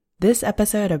This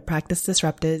episode of Practice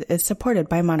Disrupted is supported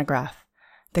by Monograph,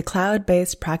 the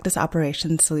cloud-based practice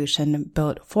operations solution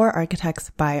built for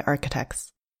architects by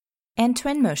architects. And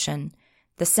Twinmotion,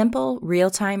 the simple,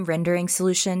 real-time rendering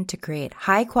solution to create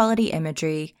high-quality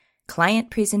imagery,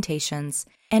 client presentations,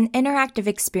 and interactive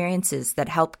experiences that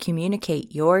help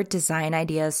communicate your design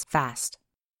ideas fast.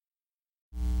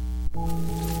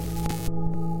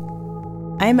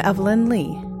 I'm Evelyn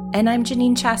Lee. And I'm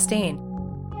Janine Chastain.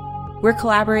 We're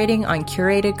collaborating on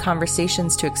curated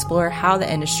conversations to explore how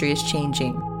the industry is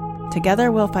changing.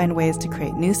 Together, we'll find ways to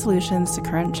create new solutions to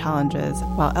current challenges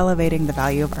while elevating the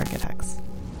value of architects.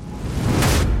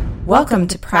 Welcome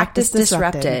to Practice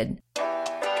Disrupted.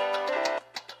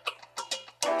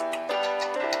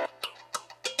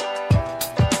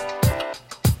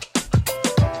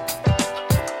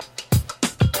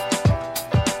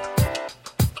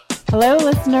 Hello,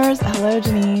 listeners. Hello,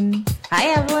 Janine. Hi,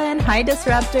 Evelyn. Hi,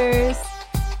 Disruptors.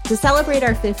 To celebrate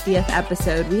our 50th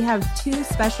episode, we have two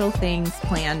special things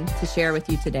planned to share with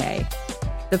you today.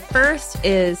 The first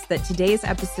is that today's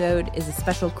episode is a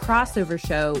special crossover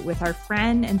show with our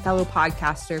friend and fellow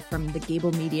podcaster from the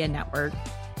Gable Media Network,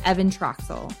 Evan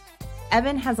Troxel.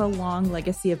 Evan has a long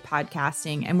legacy of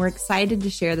podcasting, and we're excited to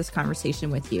share this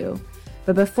conversation with you.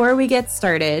 But before we get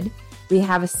started, we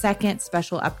have a second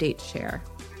special update to share.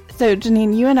 So,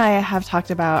 Janine, you and I have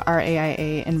talked about our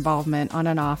AIA involvement on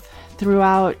and off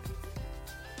throughout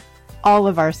all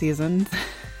of our seasons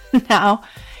now.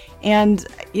 And,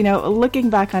 you know, looking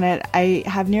back on it, I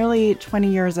have nearly 20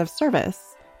 years of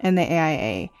service in the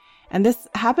AIA. And this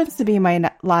happens to be my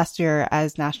last year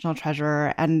as National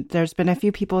Treasurer. And there's been a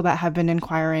few people that have been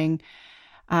inquiring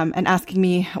and asking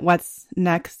me what's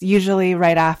next, usually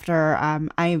right after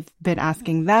I've been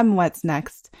asking them what's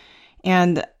next.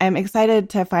 And I'm excited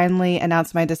to finally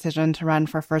announce my decision to run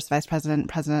for first Vice President,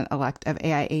 President-elect of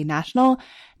AIA National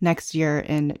next year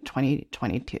in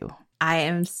 2022. I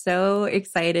am so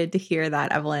excited to hear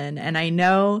that, Evelyn. And I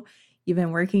know you've been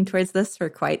working towards this for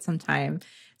quite some time.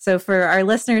 So for our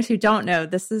listeners who don't know,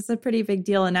 this is a pretty big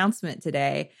deal announcement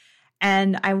today.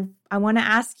 And I want to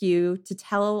ask you to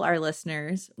tell our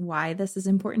listeners why this is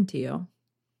important to you.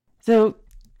 So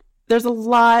there's a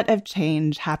lot of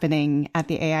change happening at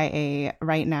the AIA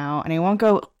right now, and I won't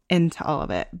go into all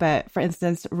of it. But for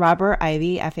instance, Robert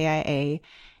Ivy, FAIA,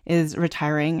 is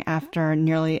retiring after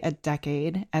nearly a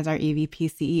decade as our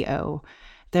EVP CEO.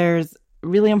 There's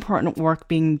really important work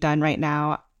being done right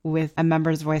now with a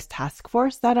Members' Voice task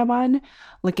force that I'm on,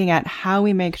 looking at how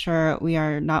we make sure we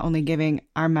are not only giving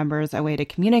our members a way to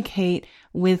communicate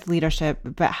with leadership,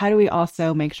 but how do we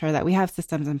also make sure that we have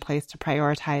systems in place to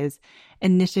prioritize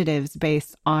initiatives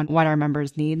based on what our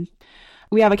members need.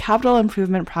 We have a capital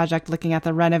improvement project looking at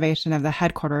the renovation of the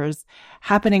headquarters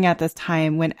happening at this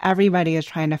time when everybody is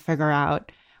trying to figure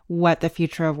out what the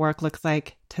future of work looks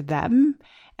like to them.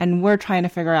 And we're trying to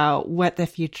figure out what the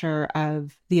future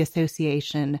of the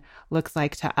association looks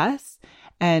like to us.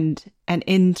 And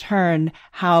in turn,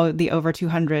 how the over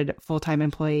 200 full-time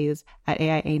employees at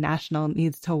AIA National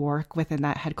needs to work within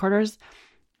that headquarters.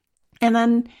 And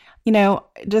then, you know,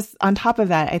 just on top of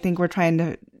that, I think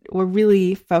we're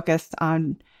really focused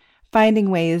on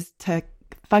finding ways to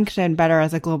function better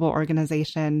as a global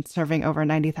organization serving over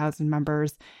 90,000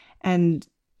 members and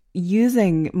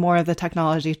using more of the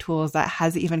technology tools that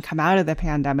has even come out of the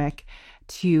pandemic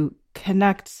to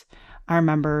connect our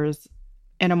members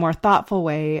in a more thoughtful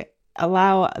way,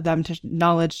 allow them to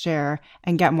knowledge share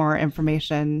and get more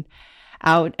information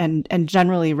out and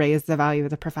generally raise the value of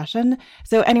the profession.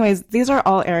 So anyways, these are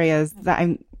all areas that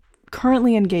I'm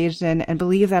currently engaged in and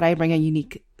believe that I bring a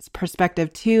unique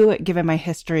perspective to, given my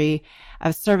history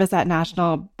of service at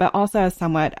National, but also as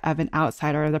somewhat of an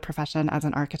outsider of the profession as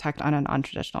an architect on a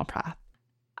non-traditional path.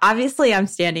 Obviously, I'm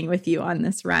standing with you on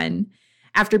this run.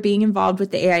 After being involved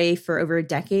with the AIA for over a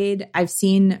decade, I've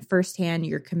seen firsthand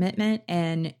your commitment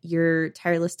and your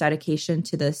tireless dedication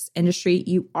to this industry.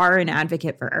 You are an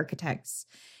advocate for architects.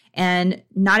 And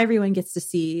not everyone gets to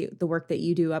see the work that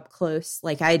you do up close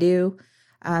like I do.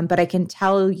 But I can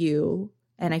tell you,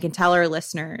 and I can tell our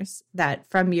listeners, that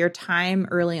from your time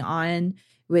early on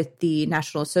with the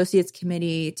National Associates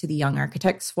Committee to the Young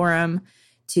Architects Forum,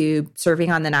 to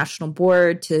serving on the national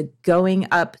board, to going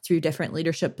up through different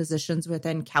leadership positions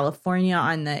within California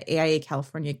on the AIA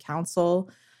California Council,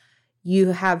 you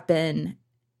have been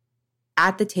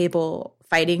at the table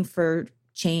fighting for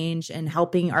change and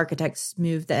helping architects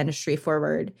move the industry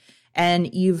forward.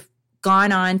 And you've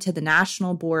gone on to the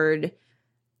national board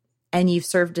and you've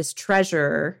served as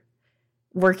treasurer,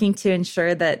 working to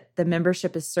ensure that the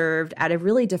membership is served at a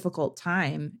really difficult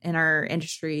time in our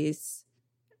industry's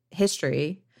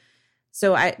history.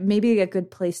 So maybe a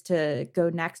good place to go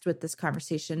next with this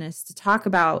conversation is to talk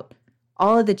about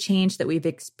all of the change that we've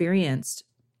experienced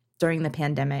during the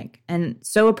pandemic, and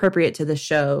so appropriate to the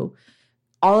show,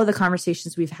 all of the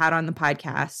conversations we've had on the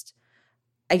podcast.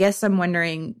 I guess I'm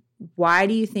wondering, why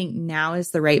do you think now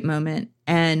is the right moment,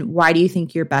 and why do you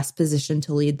think you're best positioned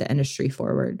to lead the industry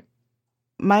forward?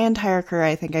 My entire career,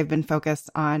 I think I've been focused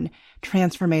on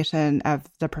transformation of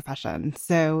the profession.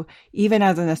 So even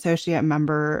as an associate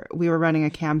member, we were running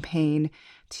a campaign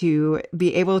to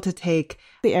be able to take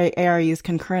the ARUs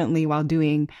concurrently while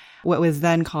doing what was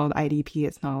then called IDP,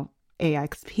 it's now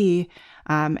AXP,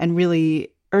 and really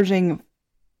urging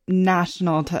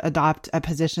national to adopt a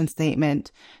position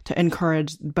statement to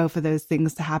encourage both of those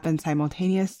things to happen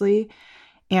simultaneously.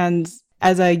 And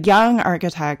as a young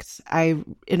architect, I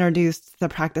introduced the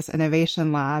Practice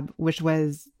Innovation Lab, which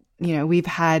was, we've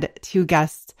had 2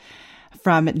 guests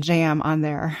from JAM on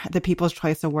there, the People's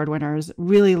Choice Award winners,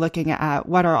 really looking at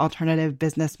what are alternative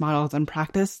business models in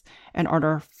practice in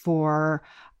order for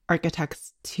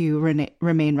architects to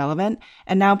remain relevant.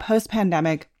 And now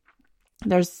post-pandemic,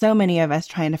 there's so many of us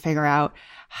trying to figure out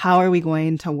how are we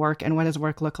going to work and what does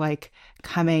work look like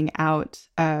coming out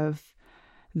of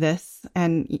this.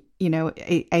 And,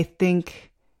 I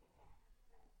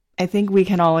think we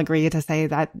can all agree to say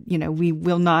that, we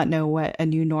will not know what a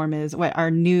new norm is, what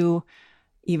our new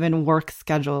even work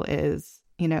schedule is,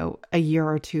 a year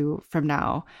or 2 from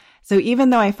now. So even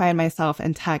though I find myself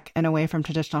in tech and away from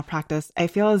traditional practice, I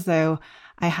feel as though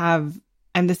I'm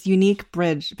this unique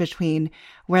bridge between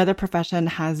where the profession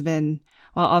has been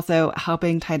while also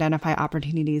helping to identify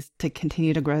opportunities to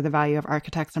continue to grow the value of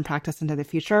architects and practice into the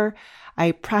future.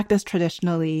 I practiced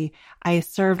traditionally. I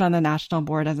served on the national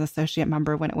board as an associate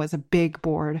member when it was a big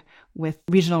board with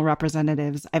regional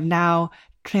representatives. I've now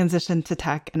transitioned to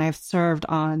tech, and I've served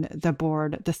on the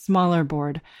board, the smaller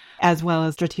board, as well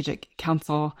as strategic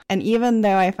council. And even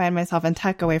though I find myself in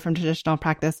tech away from traditional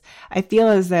practice, I feel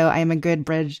as though I am a good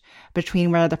bridge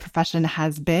between where the profession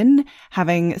has been,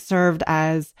 having served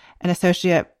as an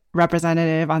associate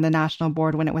representative on the national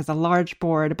board when it was a large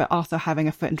board, but also having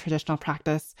a foot in traditional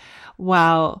practice,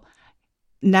 while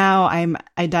now I'm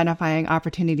identifying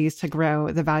opportunities to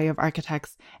grow the value of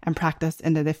architects and practice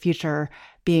into the future,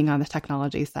 being on the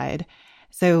technology side.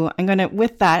 So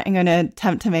with that, I'm going to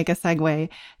attempt to make a segue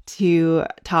to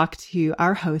talk to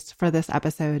our host for this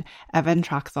episode, Evan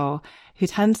Troxel, who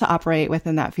tends to operate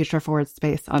within that future forward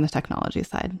space on the technology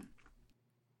side.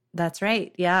 That's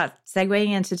right. Yeah.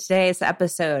 Segueing into today's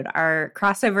episode, our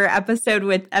crossover episode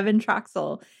with Evan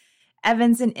Troxel.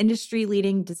 Evan's an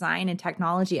industry-leading design and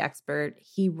technology expert.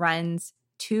 He runs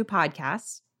 2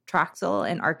 podcasts, Troxel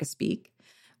and Archispeak.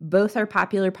 Both are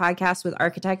popular podcasts with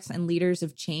architects and leaders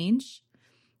of change.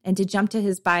 And to jump to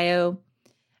his bio,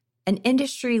 an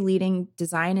industry-leading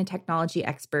design and technology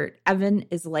expert, Evan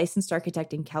is a licensed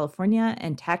architect in California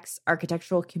and Tech's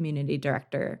architectural community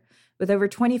director. With over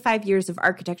 25 years of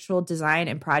architectural design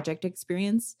and project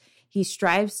experience, he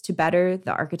strives to better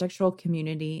the architectural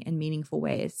community in meaningful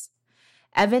ways.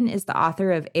 Evan is the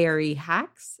author of ARE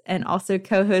Hacks and also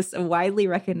co-hosts a widely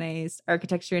recognized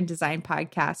architecture and design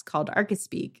podcast called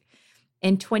Archispeak.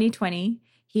 In 2020,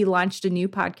 he launched a new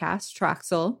podcast,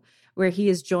 Troxel, where he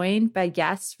is joined by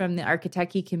guests from the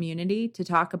architecture community to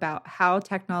talk about how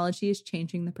technology is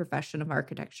changing the profession of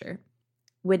architecture.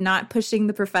 With not pushing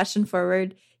the profession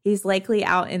forward, he's likely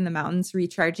out in the mountains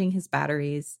recharging his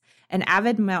batteries. An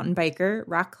avid mountain biker,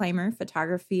 rock climber,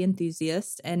 photography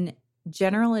enthusiast, and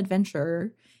general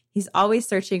adventurer, he's always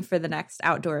searching for the next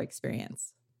outdoor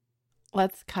experience.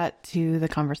 Let's cut to the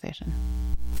conversation.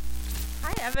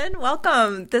 Hi, Evan.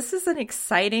 Welcome. This is an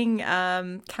exciting,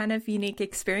 kind of unique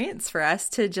experience for us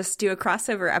to just do a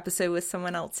crossover episode with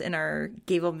someone else in our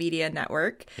Gable Media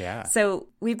network. Yeah. So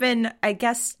we've been, I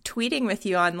guess, tweeting with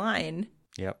you online.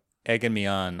 Yep. Egging me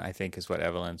on, I think, is what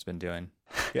Evelyn's been doing.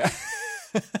 Yeah.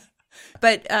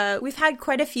 But we've had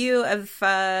quite a few of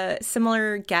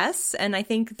similar guests, and I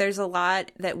think there's a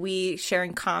lot that we share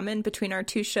in common between our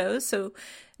 2 shows. So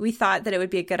we thought that it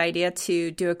would be a good idea to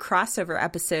do a crossover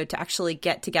episode to actually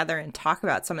get together and talk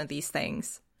about some of these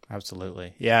things.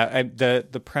 Absolutely. Yeah.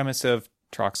 The premise of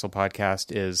Troxel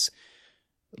podcast is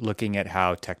looking at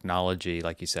how technology,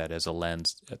 like you said, as a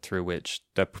lens through which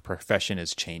the profession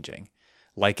is changing,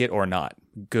 like it or not,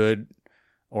 good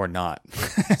or not.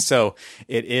 So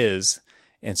it is.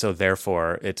 And so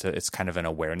therefore it's kind of an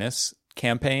awareness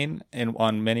campaign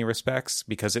on many respects,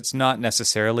 because it's not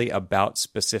necessarily about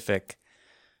specific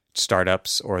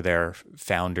startups or their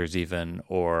founders even,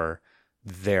 or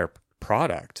their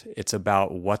product. It's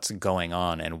about what's going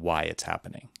on and why it's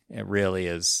happening. It really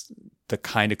is the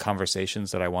kind of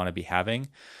conversations that I want to be having,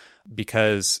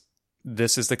 because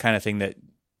this is the kind of thing that,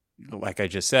 like I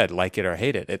just said, like it or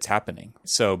hate it, it's happening.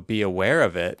 So be aware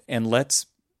of it, and let's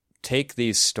take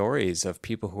these stories of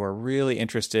people who are really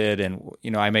interested. And,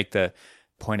 I make the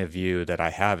point of view that I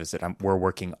have is that we're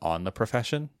working on the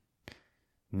profession,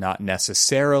 not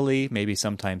necessarily, maybe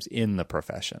sometimes in the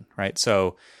profession, right?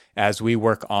 So as we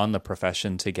work on the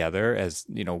profession together, as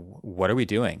what are we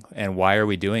doing and why are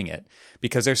we doing it?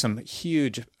 Because there's some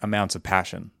huge amounts of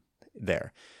passion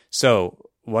there. So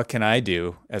what can I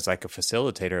do as like a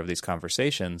facilitator of these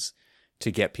conversations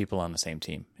to get people on the same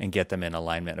team and get them in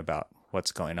alignment about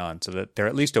what's going on, so that they're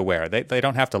at least aware? They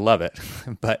don't have to love it,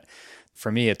 but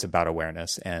for me, it's about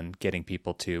awareness and getting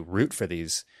people to root for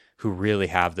these who really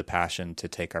have the passion to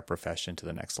take our profession to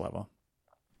the next level.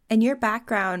 And your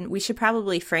background, we should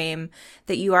probably frame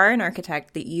that you are an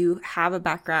architect, that you have a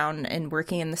background in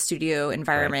working in the studio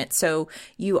environment. Right. So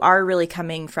you are really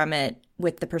coming from it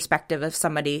with the perspective of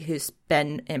somebody who's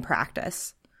been in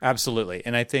practice. Absolutely.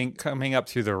 And I think coming up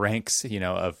through the ranks,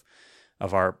 of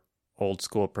our old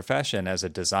school profession as a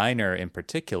designer in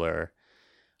particular,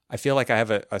 I feel like I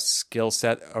have a skill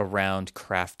set around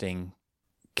crafting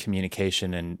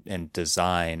communication and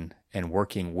design and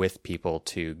working with people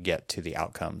to get to the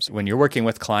outcomes. When you're working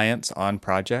with clients on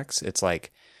projects, it's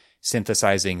like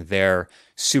synthesizing their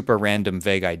super random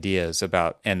vague ideas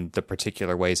about and the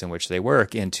particular ways in which they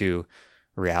work into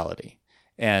reality.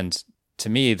 And to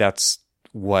me, that's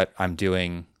what I'm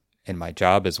doing in my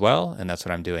job as well. And that's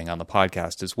what I'm doing on the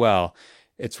podcast as well.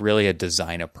 It's really a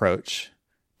design approach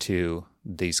to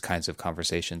these kinds of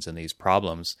conversations and these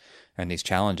problems and these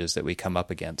challenges that we come up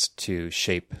against to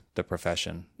shape the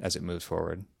profession as it moves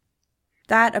forward.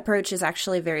 That approach is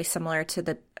actually very similar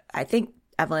to I think,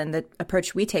 Evelyn, the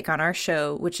approach we take on our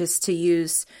show, which is to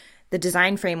use the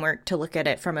design framework to look at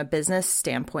it from a business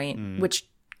standpoint, which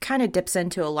kind of dips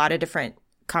into a lot of different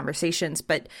conversations,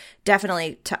 but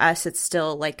definitely to us, it's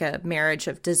still like a marriage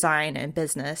of design and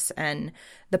business and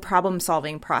the problem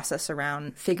solving process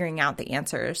around figuring out the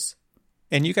answers.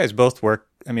 And you guys both work,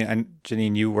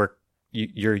 Janine,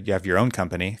 you have your own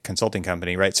company, consulting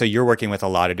company, right? So you're working with a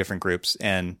lot of different groups,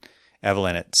 and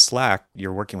Evelyn at Slack,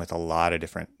 you're working with a lot of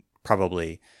different,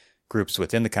 probably groups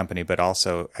within the company, but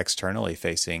also externally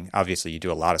facing. Obviously, you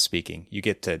do a lot of speaking. You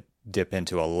get to dip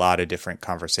into a lot of different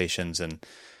conversations, and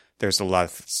there's a lot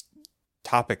of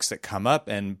topics that come up.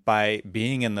 And by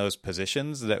being in those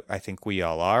positions that I think we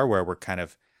all are, where we're kind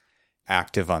of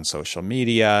active on social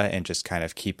media and just kind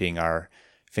of keeping our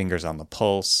fingers on the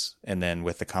pulse, and then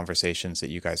with the conversations that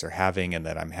you guys are having and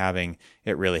that I'm having,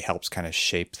 it really helps kind of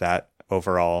shape that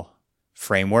overall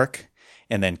framework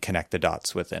and then connect the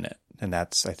dots within it. And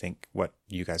that's, I think, what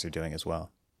you guys are doing as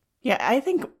well. Yeah, I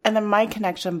think, and then my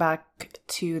connection back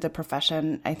to the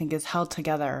profession, I think, is held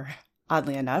together,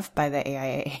 oddly enough, by the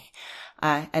AIA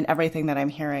and everything that I'm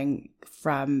hearing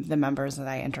from the members that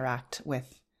I interact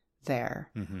with there.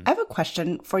 Mm-hmm. I have a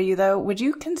question for you, though. Would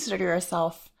you consider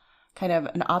yourself kind of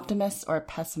an optimist or a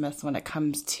pessimist when it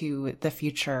comes to the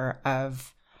future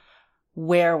of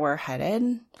where we're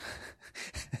headed?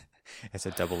 It's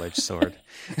a double-edged sword.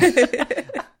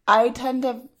 I tend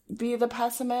to be the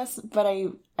pessimist, but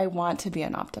I want to be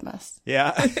an optimist.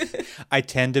 Yeah. I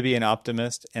tend to be an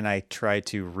optimist, and I try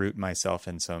to root myself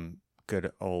in some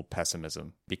good old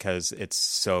pessimism, because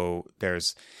it's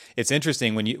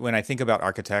interesting when I think about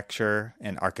architecture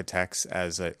and architects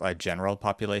as a general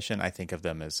population, I think of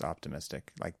them as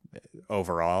optimistic. Like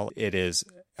overall, it is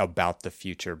about the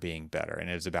future being better, and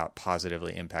it is about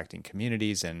positively impacting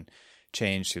communities and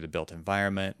change through the built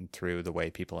environment and through the way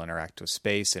people interact with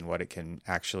space and what it can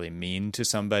actually mean to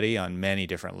somebody on many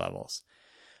different levels,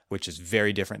 which is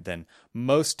very different than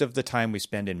most of the time we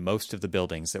spend in most of the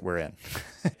buildings that we're in.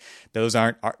 Those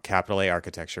aren't capital A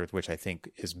architecture, which I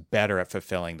think is better at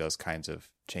fulfilling those kinds of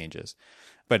changes.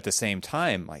 But at the same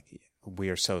time, like, we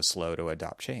are so slow to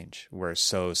adopt change. We're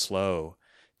so slow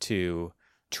to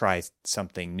try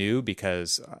something new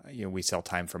because we sell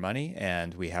time for money,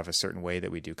 and we have a certain way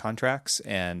that we do contracts,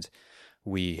 and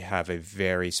we have a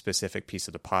very specific piece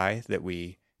of the pie that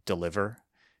we deliver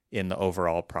in the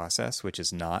overall process, which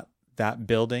is not that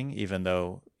building, even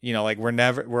though, you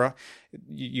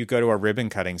go to a ribbon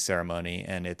cutting ceremony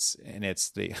and it's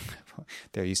the,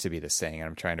 there used to be this saying, and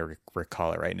I'm trying to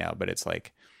recall it right now, but it's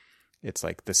like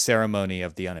the ceremony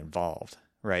of the uninvolved,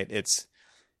 right? It's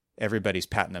everybody's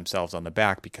patting themselves on the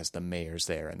back because the mayor's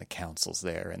there and the council's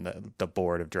there and the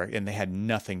board of directors, and they had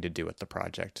nothing to do with the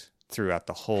project throughout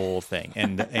the whole thing.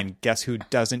 And guess who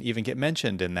doesn't even get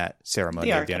mentioned in that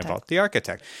ceremony of the uninvolved? The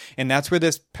architect. And that's where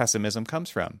this pessimism comes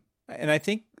from. And I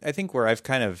think where I've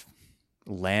kind of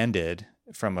landed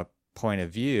from a point of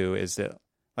view is that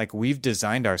like we've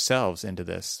designed ourselves into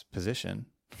this position,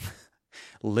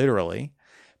 literally,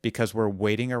 because we're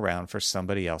waiting around for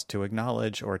somebody else to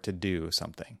acknowledge or to do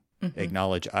something,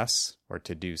 acknowledge us or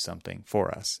to do something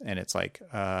for us. And it's like,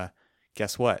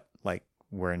 guess what? Like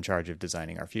we're in charge of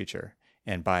designing our future.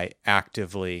 And by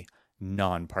actively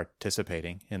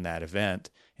non-participating in that event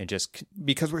and just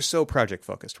because we're so project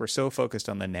focused, we're so focused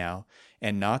on the now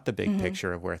and not the big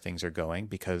picture of where things are going,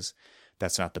 because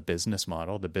that's not the business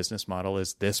model. The business model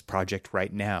is this project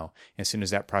right now. As soon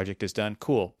as that project is done,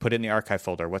 cool, put it in the archive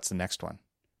folder. What's the next one?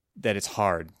 That it's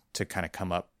hard to kind of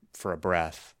come up for a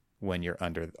breath when you're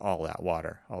under all that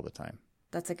water all the time.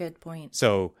 That's a good point.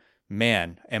 So,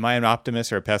 man, am I an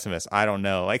optimist or a pessimist? I don't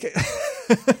know. Like,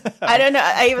 I don't know.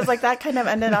 I was like, that kind of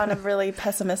ended on a really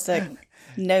pessimistic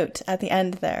note at the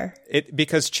end there.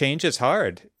 Because change is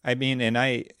hard. I mean,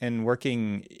 and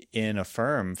working in a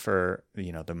firm for,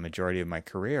 the majority of my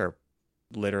career,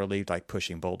 literally like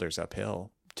pushing boulders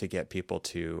uphill to get people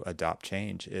to adopt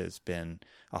change has been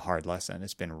a hard lesson.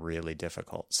 It's been really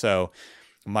difficult. So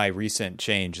my recent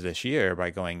change this year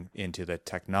by going into the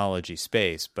technology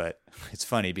space, but it's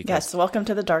funny because yes, welcome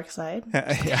to the dark side.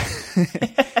 Yeah.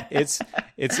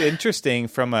 It's interesting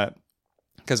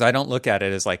because I don't look at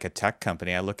it as like a tech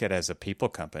company. I look at it as a people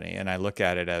company, and I look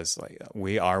at it as like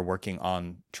we are working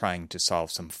on trying to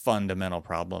solve some fundamental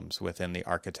problems within the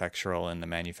architectural and the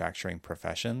manufacturing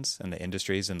professions and the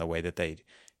industries and the way that they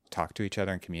talk to each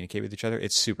other and communicate with each other.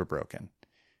 It's super broken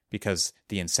because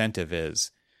the incentive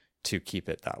is to keep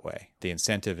it that way. The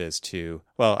incentive is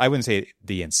I wouldn't say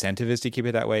the incentive is to keep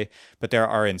it that way, but there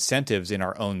are incentives in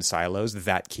our own silos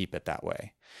that keep it that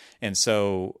way. And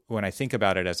so when I think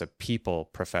about it as a people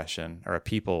profession or a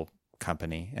people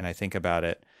company, and I think about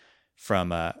it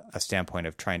from a standpoint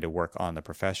of trying to work on the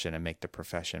profession and make the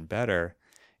profession better,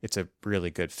 it's a really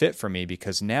good fit for me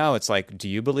because now it's like, do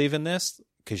you believe in this?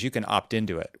 Because you can opt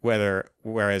into it.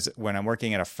 Whereas when I'm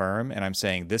working at a firm and I'm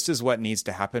saying, this is what needs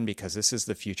to happen because this is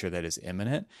the future that is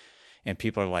imminent, and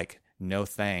people are like, no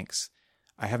thanks,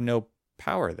 I have no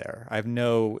power there.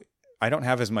 I don't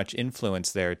have as much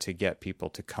influence there to get people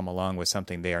to come along with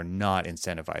something they are not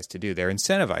incentivized to do. They're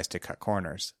incentivized to cut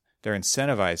corners. They're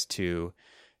incentivized to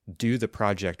do the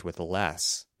project with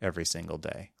less every single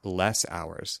day, less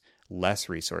hours, less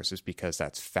resources, because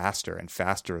that's faster, and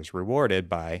faster is rewarded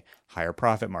by higher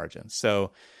profit margins.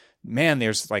 So, man,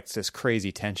 there's like this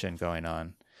crazy tension going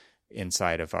on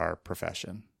inside of our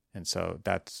profession. And so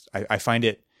I find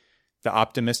it, the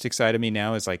optimistic side of me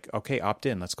now is like, okay, opt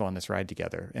in, let's go on this ride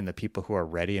together. And the people who are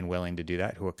ready and willing to do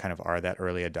that, who kind of are that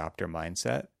early adopter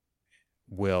mindset,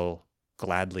 will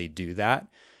gladly do that.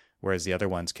 Whereas the other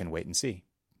ones can wait and see.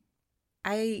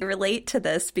 I relate to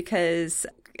this because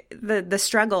the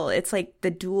struggle, it's like the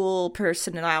dual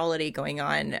personality going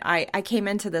on. I came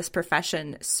into this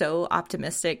profession so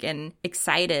optimistic and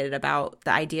excited about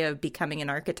the idea of becoming an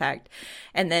architect.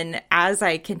 And then as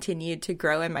I continued to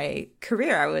grow in my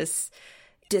career, I was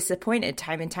disappointed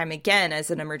time and time again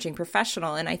as an emerging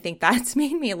professional. And I think that's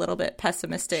made me a little bit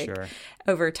pessimistic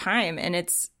over time. And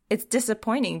it's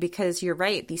disappointing because you're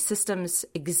right, these systems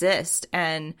exist,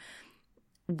 and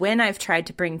when I've tried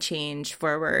to bring change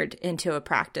forward into a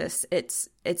practice, it's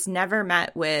never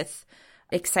met with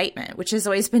excitement, which has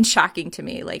always been shocking to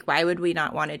me. Like, why would we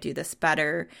not want to do this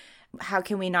better? How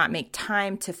can we not make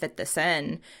time to fit this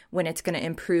in when it's going to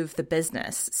improve the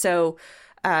business? So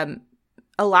a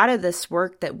lot of this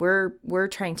work that we're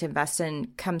trying to invest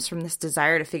in comes from this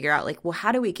desire to figure out, like, well,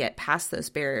 how do we get past those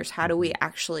barriers? How do we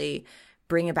actually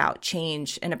bring about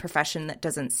change in a profession that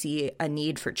doesn't see a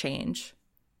need for change?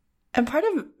 And part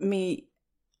of me,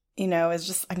 is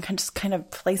just, I'm just kind of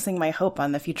placing my hope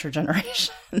on the future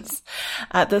generations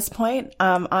at this point,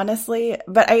 honestly.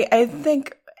 But I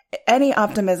think any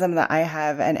optimism that I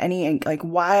have and any, like,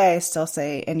 why I still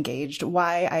say engaged,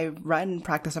 why I run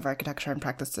Practice of Architecture and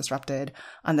Practice Disrupted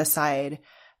on the side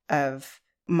of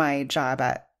my job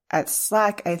at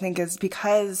Slack, I think is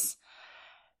because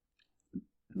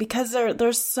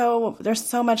there's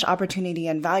so much opportunity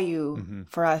and value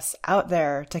for us out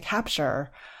there to capture.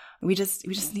 We just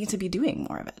need to be doing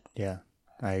more of it. Yeah,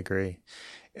 I agree.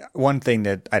 One thing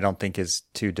that I don't think is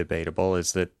too debatable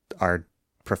is that our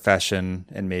profession,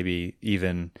 and maybe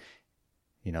even,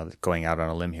 going out on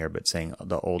a limb here, but saying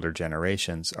the older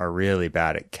generations are really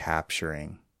bad at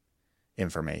capturing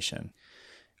information.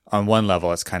 On one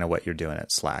level, it's kind of what you're doing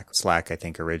at Slack. Slack, I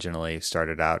think, originally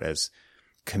started out as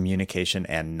communication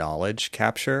and knowledge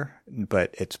capture,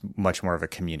 but it's much more of a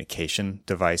communication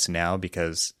device now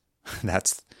because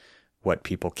that's what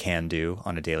people can do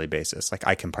on a daily basis. Like,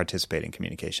 I can participate in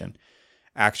communication.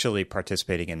 actually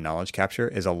participating in knowledge capture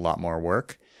is a lot more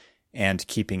work, and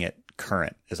keeping it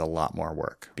current is a lot more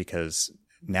work, because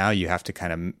now you have to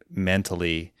kind of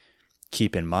mentally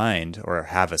keep in mind or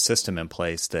have a system in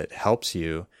place that helps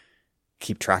you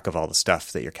keep track of all the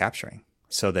stuff that you're capturing,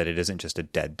 so that it isn't just a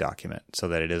dead document, so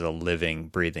that it is a living,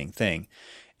 breathing thing.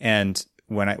 And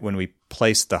when we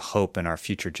place the hope in our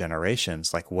future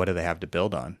generations, like, what do they have to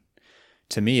build on?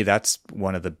 To me, that's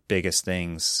one of the biggest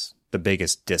things, the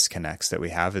biggest disconnects that we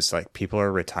have, is like people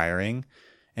are retiring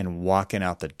and walking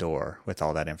out the door with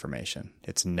all that information.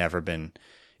 It's in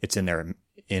their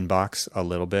inbox a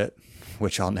little bit,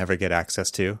 which I'll never get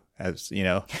access to, as you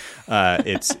know.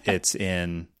 It's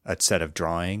in a set of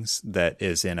drawings that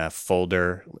is in a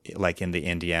folder, like in the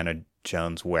Indiana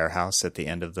Jones warehouse at the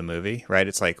end of the movie, right?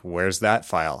 It's like, where's that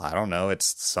file? I don't know.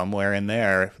 It's somewhere in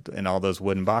there in all those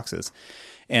wooden boxes.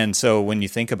 And so when you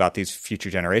think about these future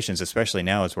generations, especially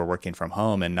now as we're working from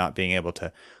home and not being able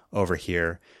to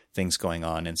overhear things going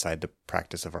on inside the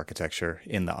practice of architecture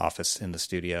in the office, in the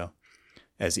studio,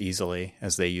 as easily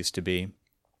as they used to be,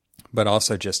 but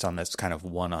also just on this kind of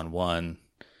one-on-one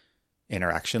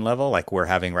interaction level like we're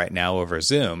having right now over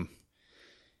Zoom,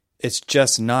 it's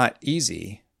just not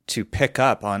easy to pick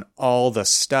up on all the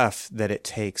stuff that it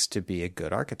takes to be a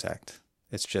good architect.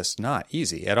 It's just not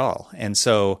easy at all. And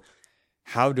so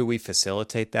how do we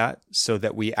facilitate that so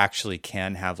that we actually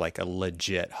can have like a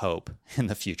legit hope in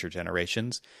the future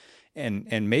generations?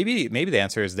 And maybe the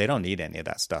answer is they don't need any of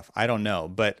that stuff. I don't know,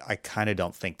 but I kind of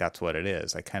don't think that's what it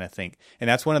is. I kind of think, and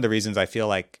that's one of the reasons I feel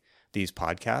like these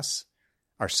podcasts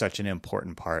are such an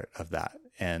important part of that.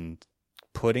 And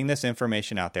putting this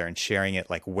information out there and sharing it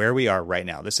like where we are right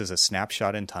now. This is a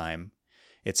snapshot in time.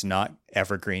 It's not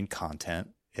evergreen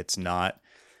content. It's not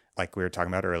like we were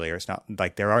talking about earlier. It's not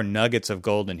like there are nuggets of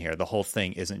gold in here. The whole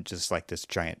thing isn't just like this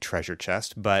giant treasure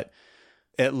chest, but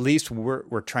at least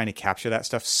we're trying to capture that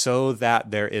stuff so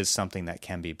that there is something that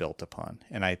can be built upon.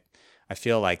 And I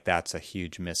feel like that's a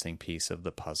huge missing piece of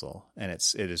the puzzle. And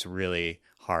it is really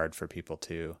hard for people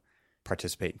to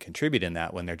participate and contribute in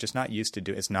that when they're just not used to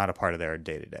do it. It's not a part of their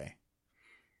day-to-day.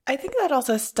 I think that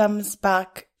also stems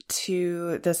back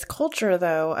to this culture,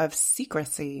 though, of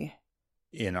secrecy.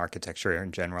 In architecture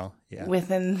in general, yeah.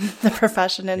 Within the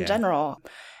profession in general.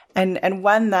 And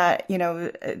one that, you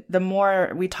know, the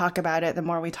more we talk about it, the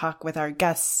more we talk with our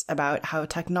guests about how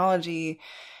technology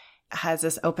has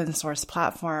this open source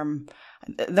platform,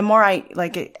 the more I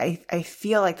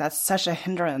feel like that's such a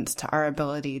hindrance to our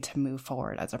ability to move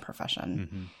forward as a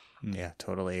profession. Mm-hmm. Yeah,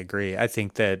 totally agree. I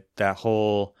think that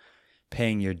whole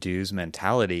paying your dues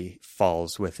mentality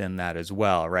falls within that as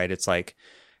well, right? It's like,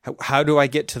 how do I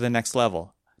get to the next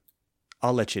level?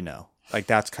 I'll let you know. Like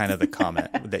that's kind of the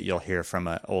comment that you'll hear from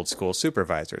an old school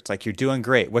supervisor. It's like, you're doing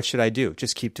great. What should I do?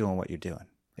 Just keep doing what you're doing.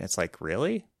 And it's like,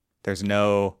 really? There's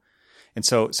no, and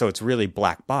so it's really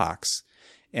black box.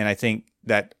 And I think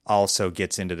that also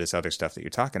gets into this other stuff that you're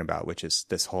talking about, which is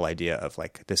this whole idea of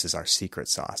like, this is our secret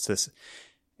sauce. This,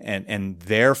 and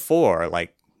therefore,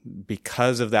 like,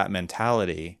 because of that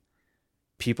mentality,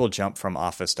 people jump from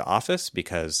office to office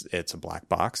because it's a black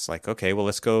box. Like, okay, well,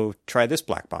 let's go try this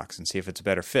black box and see if it's a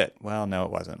better fit. Well, no,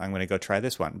 it wasn't. I'm going to go try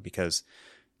this one because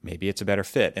maybe it's a better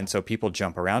fit. And so people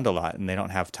jump around a lot and they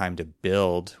don't have time to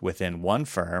build within one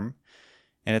firm.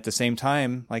 And at the same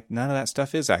time, like none of that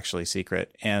stuff is actually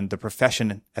secret. And the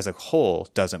profession as a whole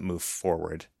doesn't move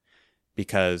forward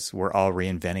because we're all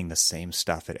reinventing the same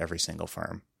stuff at every single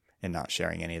firm and not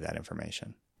sharing any of that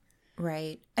information.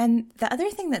 Right. And the other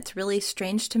thing that's really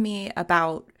strange to me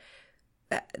about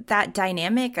that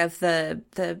dynamic of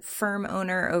the firm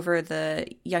owner over the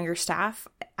younger staff,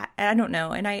 I don't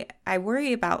know. And I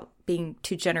worry about being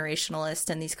too generationalist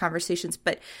in these conversations.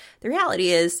 But the reality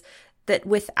is that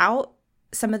without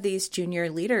some of these junior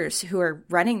leaders who are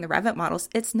running the Revit models,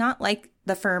 it's not like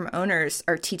the firm owners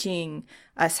are teaching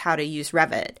us how to use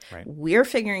Revit. Right. We're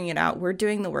figuring it out. We're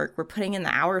doing the work. We're putting in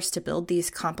the hours to build these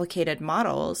complicated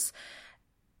models.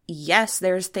 Yes,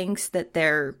 there's things that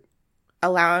they're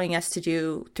allowing us to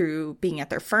do through being at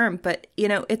their firm. But, you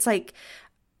know, it's like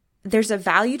there's a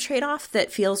value trade-off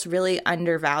that feels really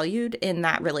undervalued in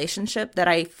that relationship that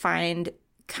I find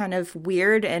kind of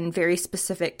weird and very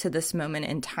specific to this moment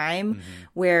in time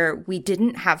where we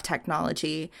didn't have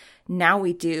technology. Now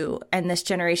we do. And this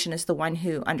generation is the one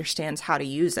who understands how to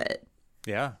use it.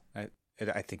 Yeah.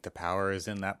 I think the power is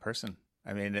in that person.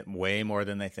 I mean, way more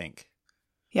than they think.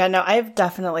 Yeah, no, I've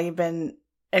definitely been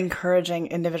encouraging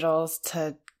individuals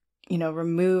to, you know,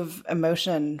 remove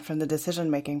emotion from the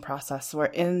decision-making process. We're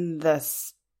in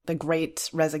the great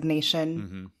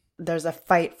resignation. There's a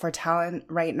fight for talent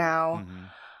right now.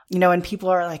 You know, and people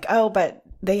are like, oh, but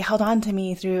they held on to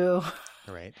me through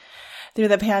Right. through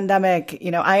the pandemic.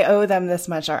 You know, I owe them this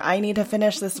much, or I need to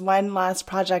finish this one last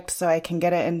project so I can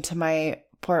get it into my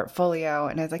portfolio.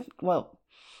 And I was like, well,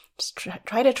 just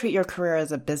try to treat your career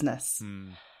as a business.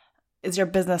 Is your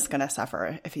business going to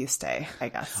suffer if you stay, I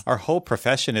guess? Our whole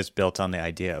profession is built on the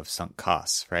idea of sunk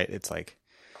costs, right? It's like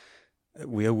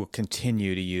we will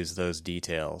continue to use those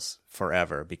details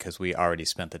forever because we already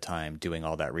spent the time doing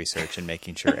all that research and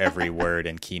making sure every word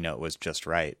and keynote was just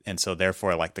right. And so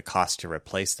therefore, like, the cost to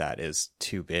replace that is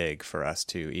too big for us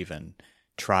to even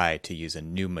try to use a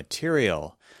new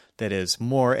material that is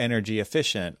more energy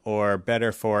efficient or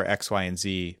better for X, Y, and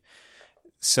Z.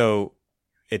 So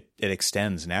it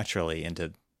extends naturally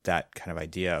into that kind of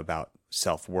idea about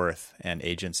self-worth and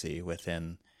agency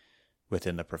within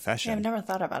the profession. Yeah, I've never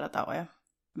thought about it that way,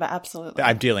 but absolutely.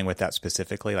 I'm dealing with that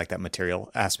specifically, like that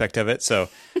material aspect of it. So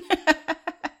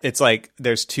it's like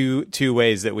there's two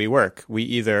ways that we work.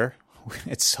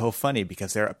 It's so funny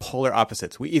because they're polar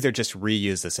opposites. We either just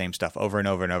reuse the same stuff over and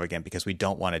over and over again because we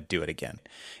don't want to do it again.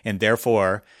 And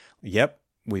therefore,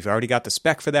 we've already got the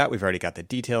spec for that. We've already got the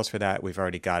details for that. We've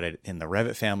already got it in the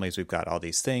Revit families. We've got all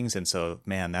these things. And so,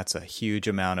 man, that's a huge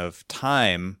amount of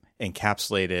time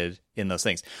encapsulated in those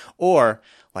things. Or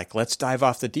like, let's dive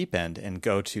off the deep end and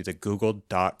go to the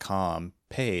google.com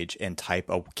page and type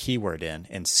a keyword in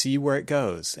and see where it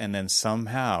goes. And then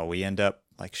somehow we end up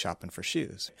like shopping for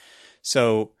shoes.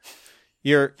 So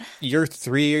you're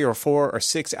 3 or 4 or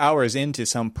 6 hours into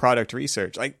some product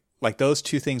research. Like those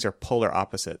two things are polar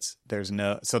opposites.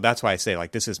 So that's why I say,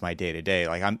 like, this is my day to day.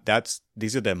 Like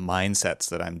these are the mindsets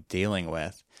that I'm dealing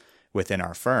with within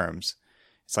our firms.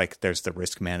 It's like there's the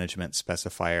risk management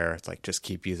specifier. It's like, just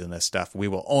keep using this stuff. We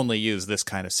will only use this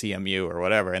kind of CMU or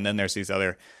whatever. And then there's these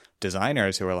other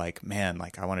designers who are like, man,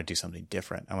 like, I want to do something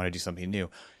different. I want to do something new.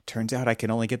 Turns out I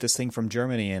can only get this thing from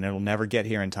Germany and it'll never get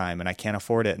here in time and I can't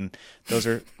afford it. And those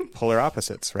are polar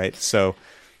opposites, right? So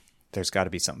there's got to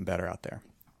be something better out there.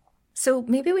 So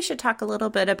maybe we should talk a little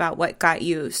bit about what got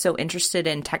you so interested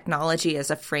in technology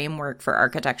as a framework for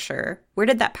architecture. Where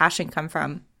did that passion come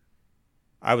from?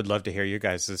 I would love to hear you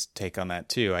guys' take on that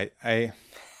too.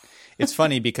 It's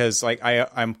funny because like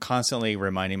I'm constantly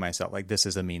reminding myself, like, this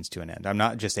is a means to an end. I'm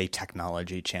not just a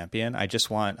technology champion. I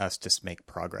just want us to make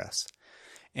progress,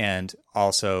 and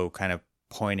also kind of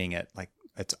pointing at, like,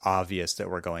 it's obvious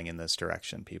that we're going in this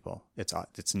direction, people.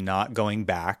 It's not going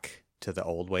back to the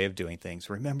old way of doing things.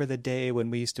 Remember the day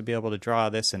when we used to be able to draw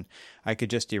this and I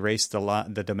could just erase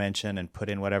the dimension and put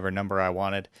in whatever number I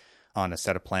wanted on a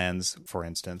set of plans, for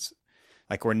instance.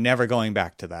 Like, we're never going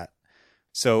back to that.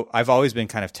 So I've always been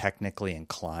kind of technically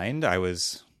inclined. I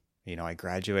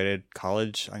graduated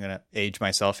college. I'm going to age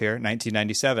myself here,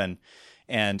 1997.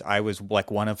 And I was like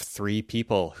one of 3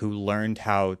 people who learned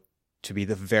how to be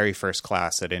the very first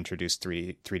class that introduced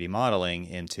 3D modeling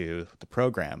into the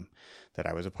program that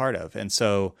I was a part of. And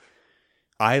so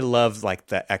I love, like,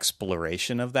 the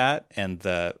exploration of that and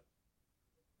the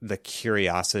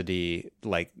curiosity,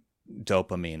 like,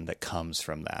 dopamine that comes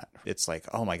from that. It's like,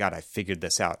 oh my God, I figured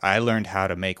this out. I learned how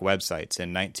to make websites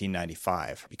in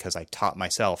 1995 because I taught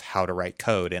myself how to write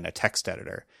code in a text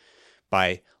editor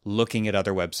by looking at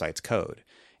other websites' code.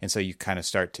 And so you kind of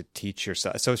start to teach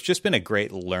yourself. So it's just been a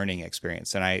great learning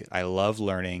experience. And I love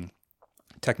learning.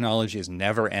 Technology is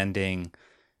never ending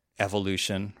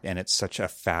evolution, and it's such a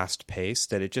fast pace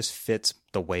that it just fits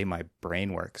the way my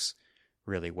brain works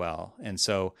really well. And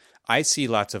so I see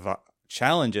lots of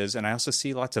challenges, and I also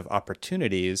see lots of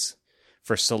opportunities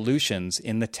for solutions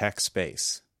in the tech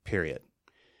space, period.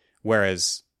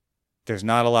 Whereas there's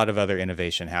not a lot of other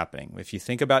innovation happening. If you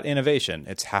think about innovation,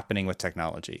 it's happening with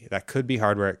technology. That could be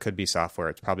hardware, it could be software.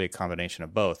 It's probably a combination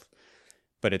of both.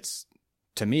 But it's,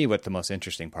 to me, what the most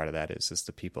interesting part of that is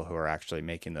the people who are actually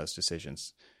making those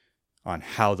decisions on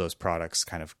how those products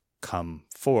kind of come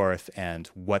forth and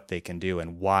what they can do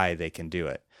and why they can do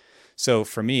it. So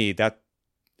for me,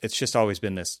 it's just always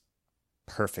been this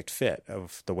perfect fit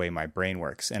of the way my brain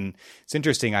works. And it's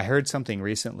interesting. I heard something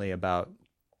recently about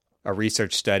a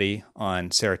research study on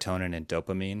serotonin and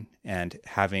dopamine and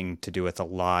having to do with a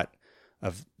lot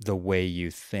of the way you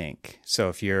think. So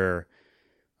if you're,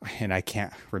 and I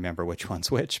can't remember which one's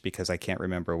which because I can't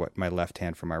remember what my left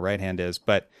hand from my right hand is,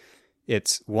 but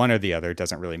it's one or the other, it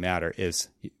doesn't really matter,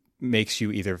 makes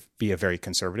you either be a very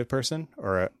conservative person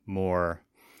or a more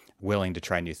willing to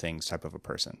try new things type of a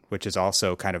person, which is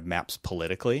also kind of maps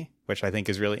politically, which I think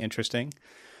is really interesting.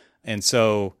 And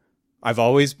so I've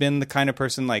always been the kind of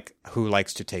person like who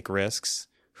likes to take risks,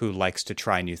 who likes to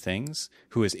try new things,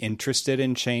 who is interested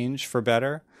in change for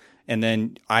better. And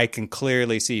then I can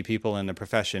clearly see people in the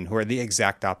profession who are the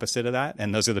exact opposite of that.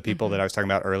 And those are the people that I was talking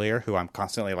about earlier, who I'm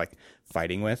constantly like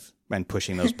fighting with and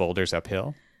pushing those boulders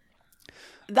uphill.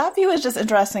 That view is just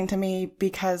interesting to me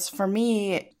because for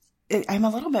me, I'm a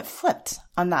little bit flipped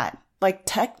on that. Like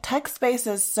tech space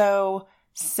is so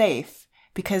safe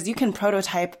because you can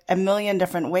prototype a million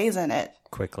different ways in it.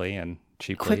 Quickly and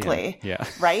cheaply. Yeah.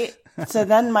 Right? So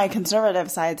then my conservative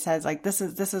side says like, this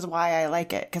is why I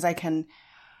like it. Because I can.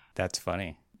 That's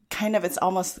funny. Kind of, it's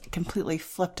almost completely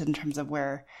flipped in terms of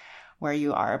where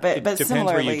you are. But it depends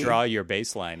similarly, where you draw your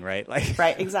baseline, right? Like,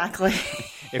 right, exactly.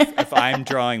 if I'm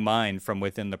drawing mine from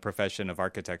within the profession of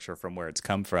architecture, from where it's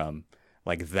come from,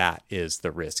 like that is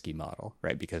the risky model,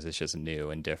 right? Because it's just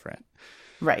new and different.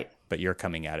 Right. But you're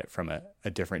coming at it from a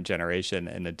different generation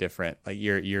and a different, like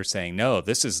you're saying, no,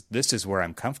 this is where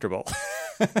I'm comfortable.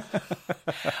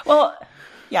 Well,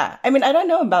 yeah. I mean, I don't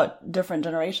know about different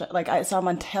generation. Like I'm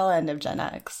on tail end of Gen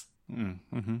X.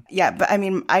 Mm-hmm. Yeah. But I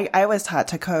mean, I was taught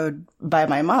to code by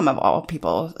my mom of all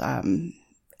people.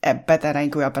 But then I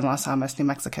grew up in Los Alamos, New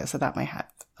Mexico. So that might have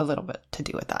a little bit to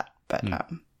do with that. But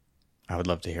I would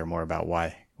love to hear more about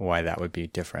why that would be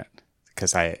different.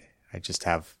 Because I just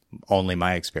have only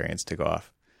my experience to go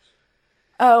off.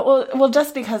 Well,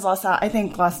 just because Los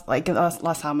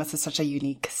Alamos is such a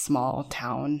unique small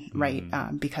town, right?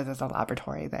 Because there's a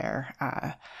laboratory there,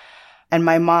 and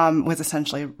my mom was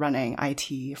essentially running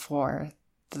IT for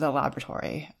the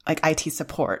laboratory, like IT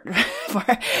support.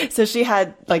 So she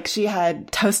had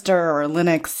Toaster or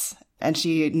Linux, and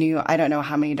she knew I don't know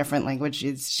how many different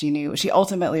languages she knew. She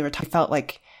ultimately felt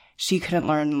like she couldn't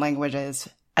learn languages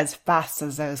as fast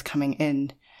as those coming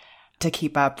in to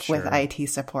keep up with IT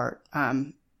support.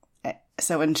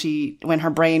 So when her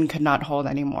brain could not hold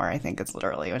anymore, I think it's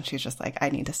literally when she's just like, I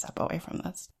need to step away from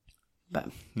this. But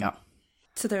yeah.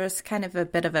 So there was kind of a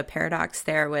bit of a paradox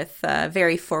there with a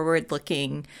very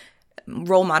forward-looking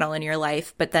role model in your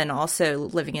life, but then also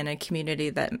living in a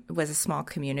community that was a small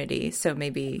community. So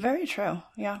maybe... Very true.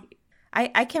 Yeah.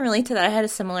 I can relate to that. I had a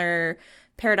similar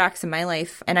paradox in my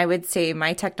life, and I would say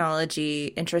my technology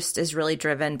interest is really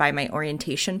driven by my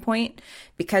orientation point,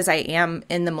 because I am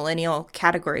in the millennial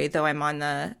category, though I'm on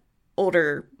the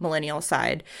older millennial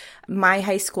side. My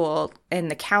high school in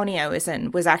the county I was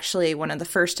in was actually one of the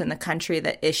first in the country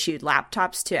that issued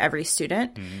laptops to every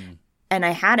student. And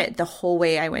I had it the whole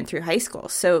way I went through high school.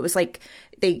 So it was like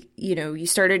you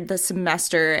started the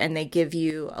semester and they give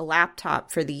you a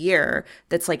laptop for the year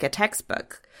that's like a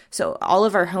textbook. So all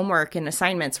of our homework and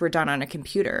assignments were done on a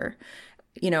computer.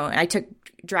 I took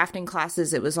drafting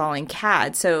classes. It was all in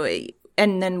CAD.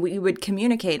 And then we would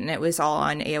communicate, and it was all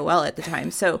on AOL at the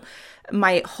time. So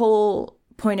my whole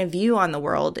point of view on the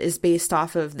world is based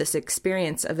off of this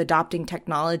experience of adopting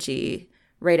technology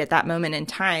right at that moment in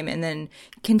time, and then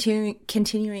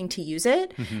continuing to use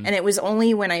it. And it was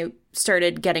only when I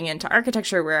started getting into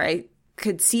architecture where I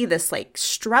could see this like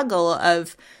struggle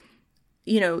of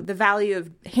the value of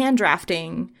hand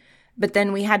drafting, but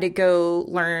then we had to go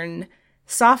learn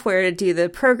software to do the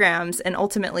programs. And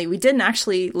ultimately we didn't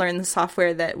actually learn the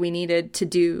software that we needed to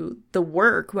do the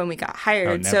work when we got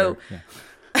hired. So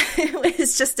it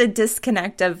was just a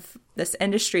disconnect of this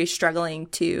industry struggling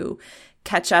to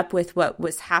catch up with what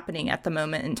was happening at the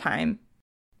moment in time.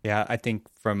 Yeah, I think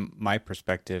from my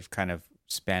perspective, kind of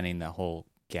spanning the whole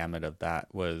gamut of that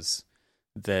was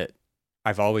that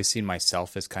I've always seen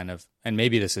myself as kind of, and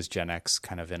maybe this is Gen X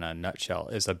kind of in a nutshell,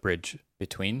 is a bridge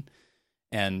between.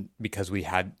 And because we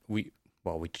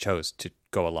chose to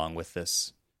go along with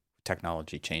this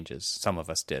technology changes. Some of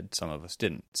us did, some of us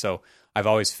didn't. So I've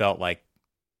always felt like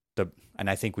and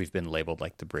I think we've been labeled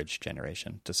like the bridge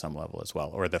generation to some level as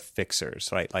well, or the fixers,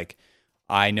 right? Like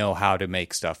I know how to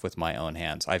make stuff with my own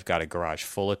hands. I've got a garage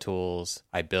full of tools.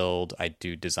 I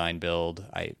do design build.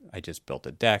 I just built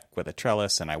a deck with a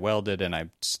trellis and I welded and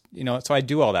so I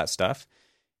do all that stuff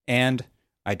and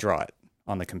I draw it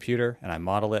on the computer and I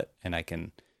model it and I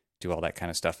can do all that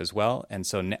kind of stuff as well. And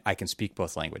so I can speak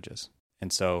both languages.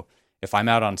 And so if I'm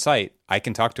out on site, I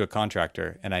can talk to a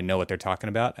contractor and I know what they're talking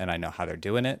about and I know how they're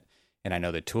doing it and I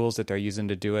know the tools that they're using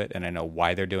to do it and I know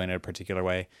why they're doing it a particular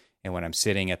way. And when I'm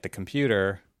sitting at the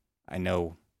computer, I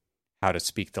know how to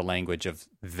speak the language of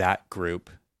that group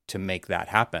to make that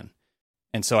happen.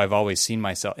 And so I've always seen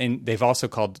myself, and they've also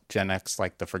called Gen X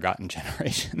like the forgotten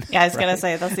generation. Yeah, I was going to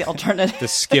say that's the alternative. The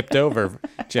skipped over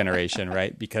generation,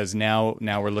 right? Because now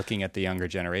we're looking at the younger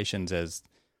generations as,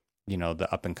 the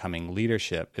up and coming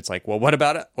leadership. It's like, well, what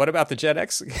about the Gen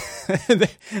X?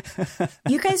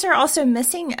 You guys are also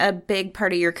missing a big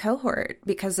part of your cohort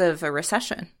because of a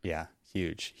recession. Yeah,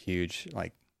 huge.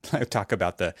 Like talk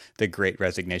about the great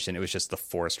resignation. It was just the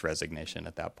forced resignation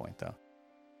at that point, though.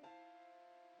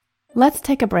 Let's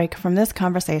take a break from this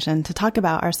conversation to talk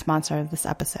about our sponsor of this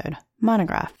episode,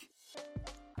 Monograph.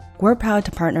 We're proud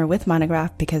to partner with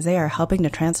Monograph because they are helping to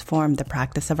transform the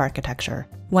practice of architecture,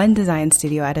 one design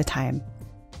studio at a time.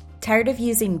 Tired of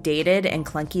using dated and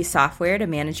clunky software to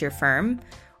manage your firm?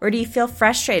 Or do you feel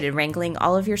frustrated wrangling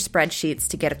all of your spreadsheets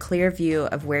to get a clear view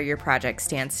of where your project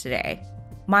stands today?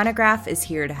 Monograph is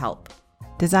here to help.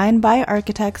 Designed by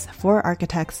architects for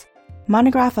architects,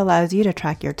 Monograph allows you to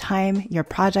track your time, your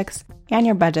projects, and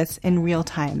your budgets in real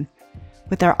time.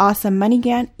 With their awesome Money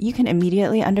Gantt, you can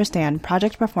immediately understand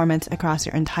project performance across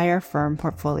your entire firm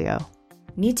portfolio.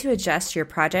 Need to adjust your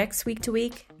projects week to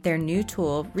week? Their new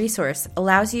tool, Resource,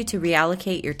 allows you to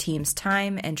reallocate your team's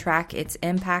time and track its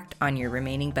impact on your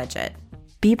remaining budget.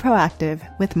 Be proactive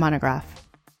with Monograph.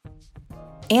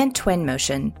 And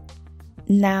Twinmotion.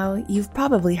 Now, you've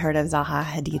probably heard of Zaha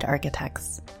Hadid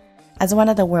Architects. As one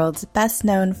of the world's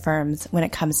best-known firms when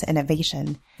it comes to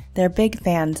innovation, they're big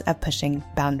fans of pushing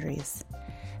boundaries.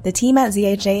 The team at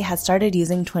ZHA has started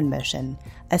using Twinmotion,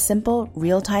 a simple,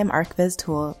 real-time ArcViz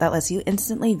tool that lets you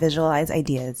instantly visualize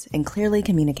ideas and clearly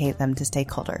communicate them to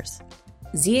stakeholders.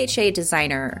 ZHA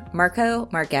designer Marco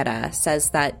Marghetta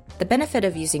says that the benefit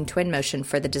of using Twinmotion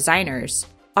for the designers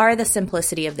are the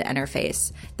simplicity of the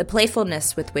interface, the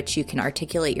playfulness with which you can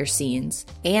articulate your scenes,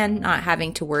 and not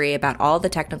having to worry about all the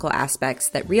technical aspects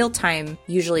that real-time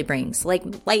usually brings, like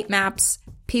light maps,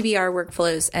 PBR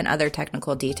workflows, and other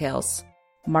technical details.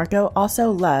 Marco also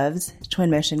loves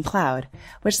Twinmotion Cloud,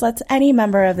 which lets any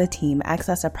member of the team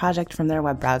access a project from their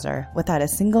web browser without a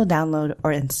single download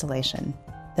or installation.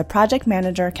 The project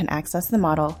manager can access the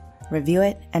model, review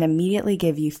it, and immediately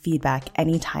give you feedback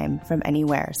anytime from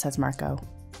anywhere, says Marco.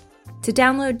 To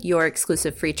download your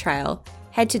exclusive free trial,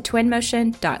 head to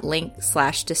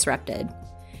twinmotion.link/disrupted.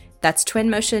 That's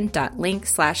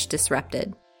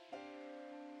twinmotion.link/disrupted.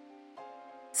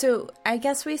 So I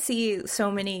guess we see so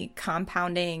many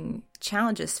compounding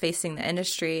challenges facing the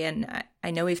industry, and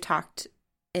I know we've talked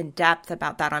in depth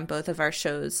about that on both of our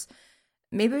shows.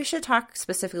 Maybe we should talk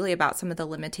specifically about some of the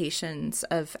limitations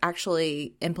of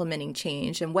actually implementing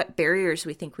change and what barriers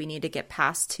we think we need to get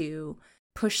past to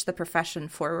push the profession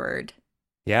forward.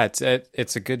 Yeah,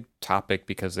 it's a good topic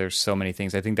because there's so many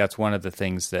things. I think that's one of the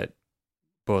things that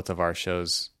both of our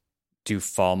shows do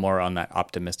fall more on that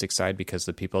optimistic side because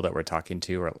the people that we're talking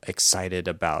to are excited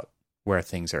about where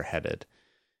things are headed.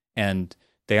 And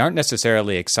they aren't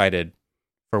necessarily excited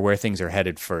for where things are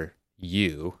headed for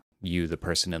you, the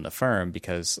person in the firm,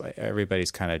 because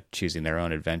everybody's kind of choosing their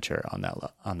own adventure on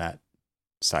that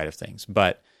side of things.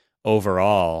 But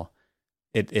overall,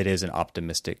 it is an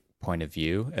optimistic point of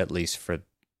view, at least for,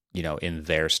 in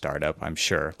their startup, I'm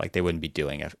sure. Like they wouldn't be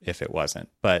doing it if it wasn't.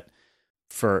 But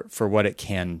for what it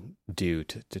can do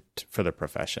for the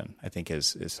profession, I think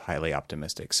is highly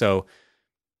optimistic. So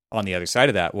on the other side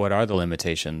of that, what are the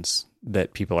limitations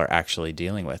that people are actually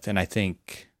dealing with? And I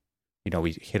think,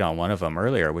 we hit on one of them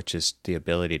earlier, which is the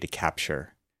ability to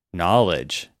capture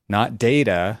knowledge, not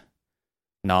data,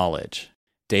 knowledge.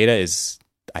 Data is,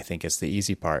 I think, it's the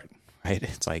easy part, right?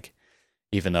 It's like,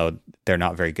 even though they're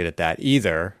not very good at that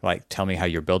either, like, tell me how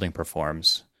your building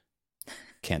performs.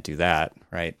 Can't do that,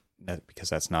 right? Because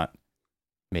that's not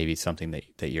maybe something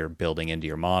that you're building into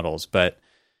your models. But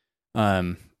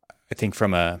I think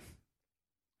from a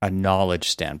knowledge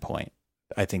standpoint,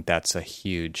 I think that's a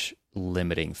huge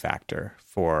limiting factor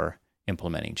for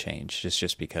implementing change.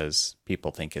 Just because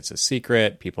people think it's a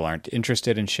secret, people aren't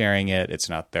interested in sharing it, it's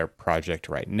not their project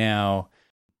right now.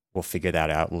 We'll figure that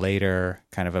out later,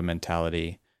 kind of a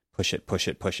mentality. Push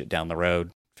it down the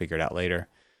road, figure it out later.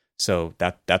 So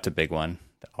that's a big one.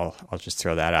 I'll just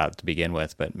throw that out to begin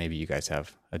with, but maybe you guys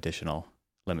have additional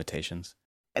limitations.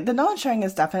 The knowledge sharing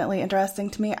is definitely interesting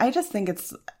to me. I just think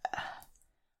it's,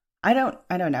 I don't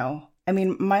know. I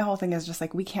mean, my whole thing is just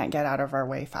like, we can't get out of our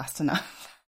way fast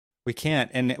enough. We can't,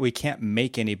 and we can't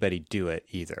make anybody do it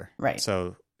either. Right.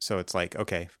 So it's like,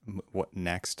 okay, what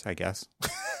next, I guess?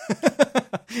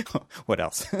 What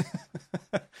else?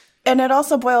 And it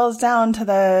also boils down to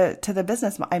the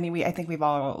business. I mean, I think we've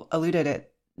all alluded it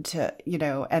to,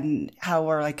 and how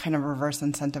we're like kind of reverse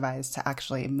incentivized to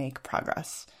actually make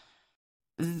progress.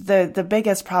 The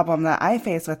biggest problem that I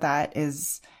face with that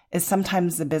is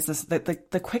sometimes the business,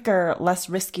 the quicker, less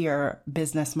riskier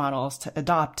business models to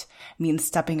adopt means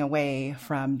stepping away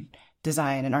from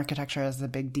design and architecture as the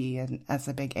big D and as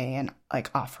the big A, and like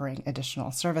offering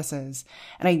additional services.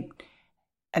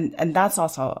 And that's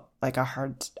also like a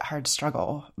hard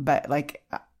struggle, but like,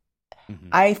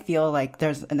 I feel like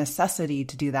there's a necessity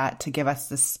to do that to give us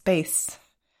the space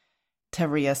to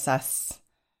reassess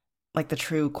like the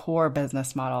true core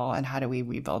business model, and how do we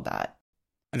rebuild that?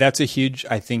 That's a huge,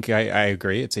 I think I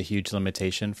agree. It's a huge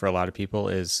limitation for a lot of people,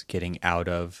 is getting out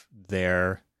of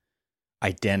their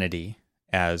identity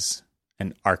as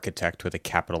an architect with a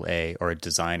capital A, or a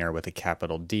designer with a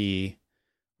capital D,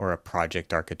 or a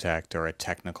project architect, or a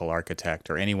technical architect,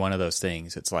 or any one of those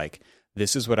things. It's like,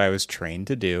 this is what I was trained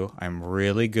to do. I'm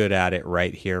really good at it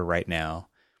right here, right now.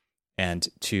 And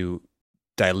to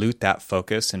dilute that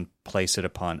focus and place it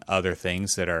upon other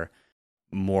things that are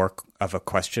more of a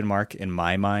question mark in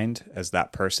my mind as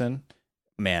that person,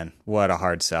 man, what a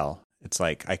hard sell. It's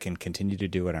like, I can continue to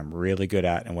do what I'm really good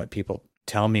at and what people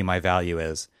tell me my value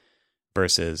is,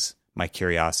 versus my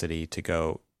curiosity to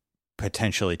go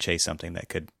potentially chase something that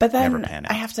could never pan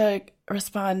out. I have to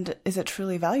respond, is it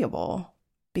truly valuable?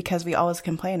 Because we always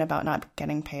complain about not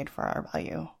getting paid for our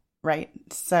value, right?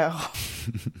 So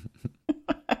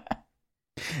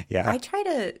yeah.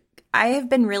 I have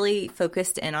been really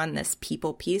focused in on this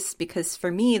people piece, because for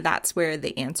me, that's where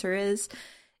the answer is.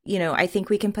 You know, I think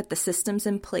we can put the systems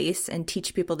in place and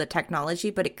teach people the technology,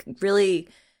 but it really,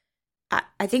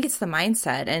 I think it's the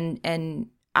mindset. And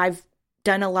I've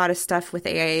done a lot of stuff with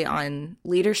AI on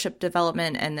leadership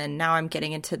development, and then now I'm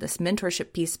getting into this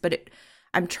mentorship piece, but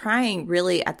I'm trying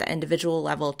really at the individual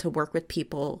level to work with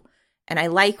people. And I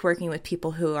like working with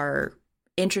people who are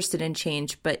interested in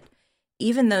change, but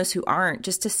even those who aren't,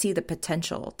 just to see the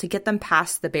potential, to get them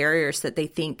past the barriers that they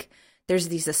think there's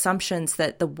these assumptions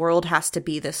that the world has to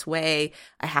be this way,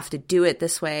 I have to do it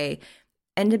this way.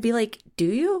 And to be like, do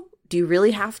you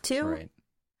really have to? Right.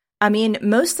 I mean,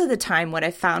 most of the time, what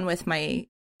I found with my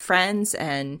friends,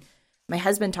 and my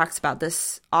husband talks about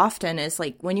this often, is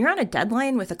like when you're on a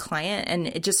deadline with a client and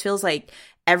it just feels like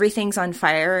everything's on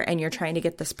fire and you're trying to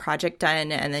get this project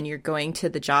done, and then you're going to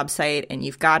the job site and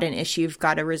you've got an issue you've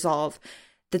got to resolve,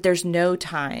 that there's no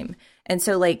time. And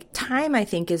so like time, I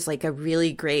think, is like a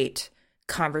really great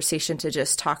conversation to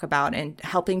just talk about, and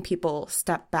helping people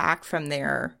step back from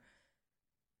their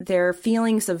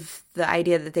feelings of the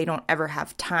idea that they don't ever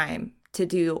have time to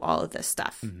do all of this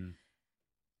stuff. Mm-hmm.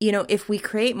 You know, if we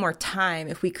create more time,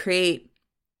 if we create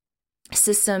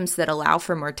systems that allow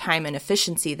for more time and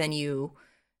efficiency, then you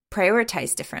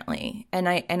prioritize differently. And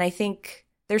I think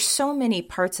there's so many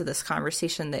parts of this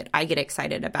conversation that I get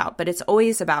excited about, but it's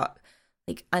always about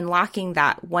like unlocking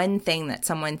that one thing that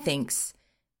someone thinks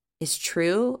is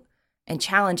true and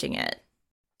challenging it.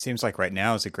 Seems like right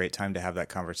now is a great time to have that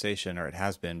conversation, or it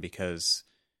has been, because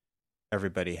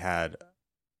everybody had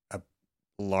a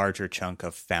larger chunk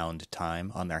of found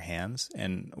time on their hands.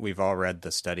 And we've all read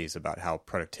the studies about how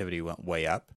productivity went way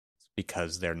up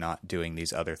because they're not doing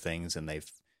these other things, and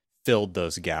they've filled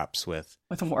those gaps with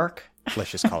work.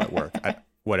 Let's just call it work,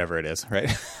 whatever it is,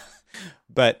 right?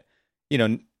 But, you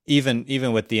know,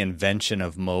 even with the invention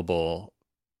of mobile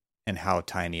and how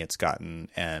tiny it's gotten,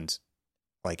 and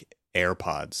like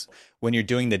AirPods, when you're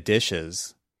doing the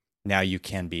dishes, now you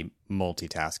can be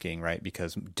multitasking, right?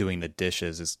 Because doing the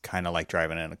dishes is kind of like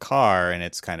driving in a car, and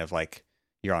it's kind of like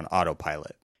you're on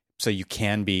autopilot. So you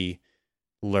can be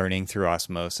learning through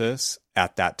osmosis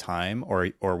at that time,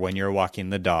 or when you're walking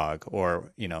the dog,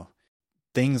 or, you know,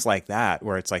 things like that,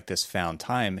 where it's like this found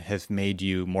time has made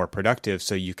you more productive.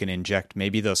 So you can inject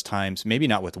maybe those times, maybe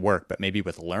not with work, but maybe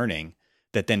with learning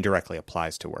that then directly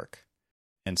applies to work.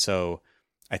 And so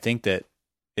I think that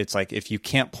it's like, if you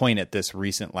can't point at this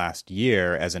recent last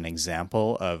year as an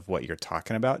example of what you're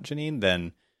talking about, Janine,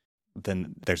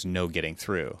 then there's no getting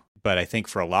through. But I think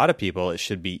for a lot of people, it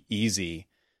should be easy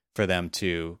for them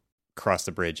to cross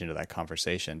the bridge into that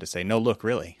conversation, to say, no, look,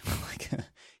 really, like,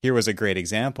 here was a great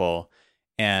example.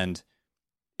 And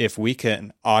if we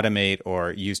can automate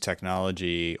or use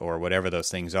technology or whatever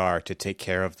those things are to take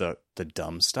care of the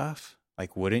dumb stuff,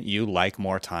 like, wouldn't you like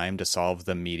more time to solve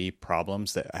the meaty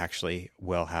problems that actually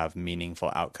will have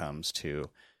meaningful outcomes to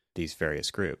these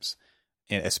various groups,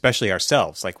 and especially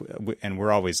ourselves? Like, and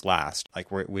we're always last.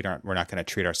 Like, we're not going to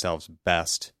treat ourselves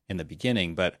best in the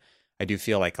beginning, but I do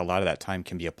feel like a lot of that time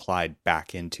can be applied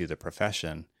back into the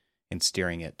profession and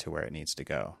steering it to where it needs to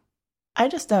go. I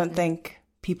just don't think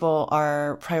people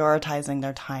are prioritizing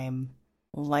their time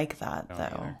like that, though.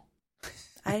 Either.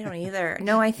 I don't either.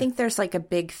 No, I think there's like a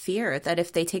big fear that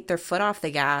if they take their foot off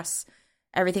the gas,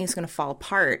 everything's going to fall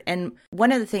apart. And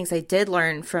one of the things I did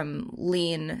learn from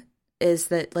Lean is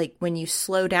that, like, when you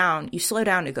slow down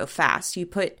to go fast. You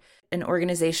put an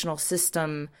organizational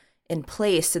system in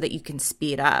place so that you can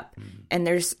speed up. Mm-hmm.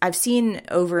 And I've seen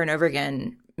over and over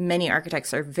again, many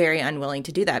architects are very unwilling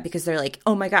to do that, because they're like,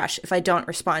 oh my gosh, if I don't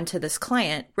respond to this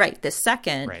client this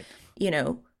second, you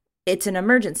know, it's an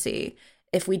emergency.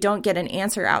 if we don't get an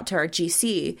answer out to our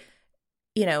GC,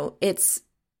 it's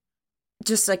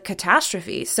just a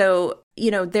catastrophe. So,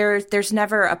 there's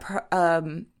never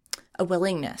a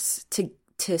willingness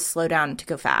to slow down, to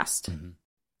go fast. Mm-hmm.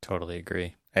 Totally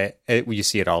agree. You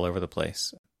see it all over the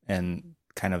place, and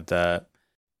kind of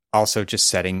also just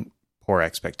setting poor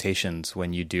expectations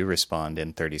when you do respond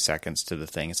in 30 seconds to the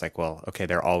thing. It's like, well, okay,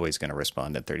 they're always going to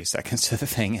respond in 30 seconds to the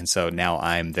thing. And so now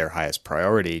I'm their highest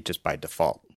priority just by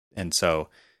default. And so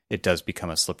it does become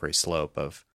a slippery slope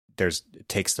of it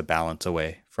takes the balance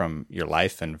away from your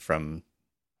life and from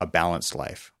a balanced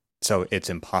life. So it's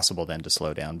impossible then to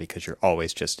slow down because you're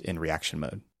always just in reaction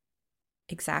mode.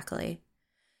 Exactly.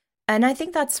 And I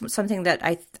think that's something that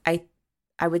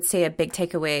I would say a big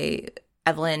takeaway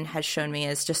Evelyn has shown me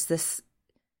is just this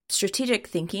strategic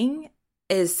thinking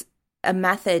is a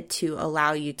method to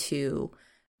allow you to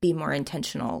be more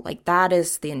intentional. Like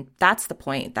that's the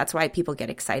point. That's why people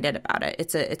get excited about it.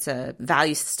 It's a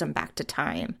value system back to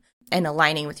time and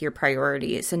aligning with your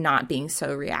priorities and not being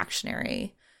so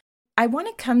reactionary. I want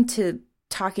to come to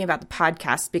talking about the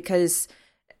podcast because,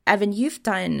 Evan, you've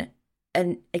done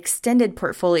an extended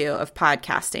portfolio of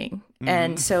podcasting. Mm-hmm.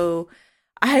 And so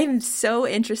I'm so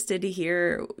interested to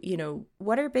hear,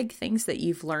 what are big things that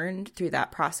you've learned through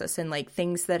that process and like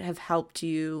things that have helped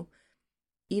you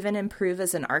even improve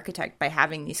as an architect by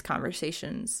having these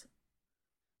conversations?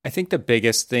 I think the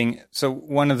biggest thing, so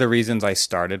one of the reasons I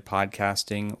started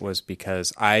podcasting was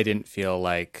because I didn't feel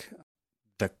like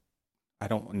I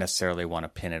don't necessarily want to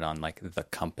pin it on like the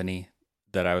company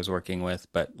that I was working with,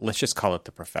 but let's just call it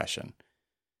the profession.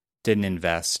 Didn't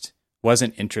invest,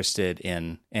 wasn't interested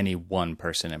in any one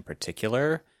person in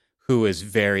particular who is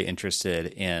very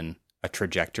interested in a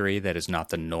trajectory that is not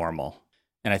the normal.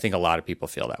 And I think a lot of people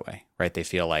feel that way, right? They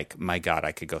feel like, my God,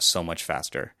 I could go so much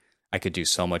faster. I could do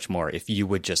so much more if you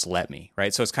would just let me,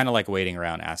 right? So it's kind of like waiting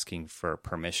around asking for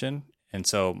permission. And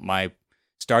so my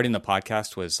starting the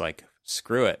podcast was like,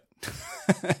 screw it.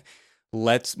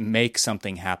 Let's make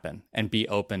something happen and be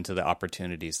open to the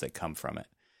opportunities that come from it.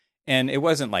 And it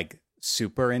wasn't like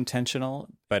super intentional,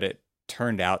 but it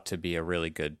turned out to be a really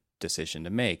good decision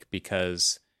to make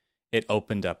because it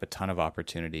opened up a ton of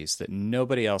opportunities that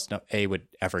nobody else would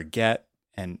ever get,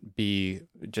 and B,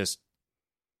 just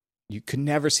you could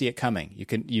never see it coming.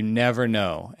 You never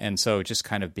know. And so just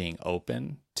kind of being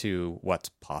open to what's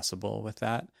possible with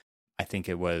that, I think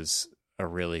it was a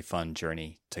really fun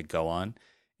journey to go on.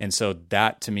 And so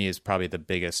that to me is probably the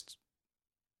biggest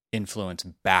influence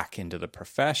back into the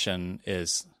profession,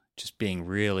 is just being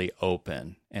really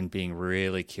open and being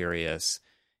really curious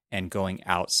and going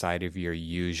outside of your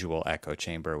usual echo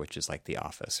chamber, which is like the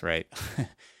office, right?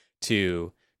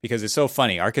 Because it's so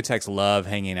funny. Architects love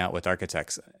hanging out with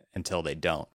architects until they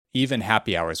don't. Even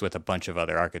happy hours with a bunch of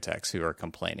other architects who are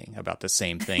complaining about the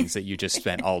same things that you just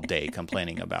spent all day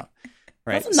complaining about.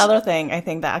 Right? That's another thing I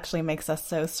think that actually makes us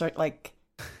so like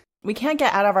we can't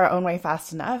get out of our own way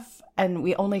fast enough, and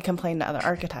we only complain to other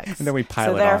architects. And then we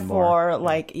pile it on more.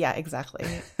 Yeah, exactly.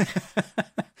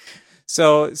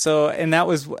 So, and that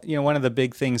was, one of the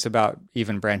big things about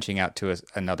even branching out to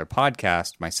another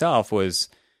podcast myself was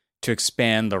to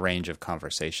expand the range of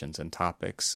conversations and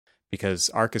topics, because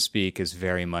ArchiSpeak is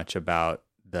very much about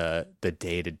the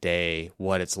day-to-day,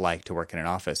 what it's like to work in an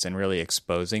office, and really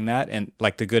exposing that, and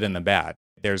like the good and the bad.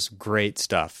 There's great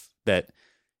stuff that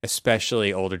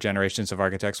especially older generations of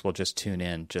architects will just tune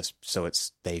in just so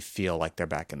they feel like they're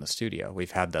back in the studio.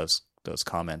 We've had those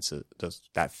comments,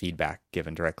 that feedback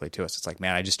given directly to us. It's like,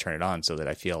 man, I just turn it on so that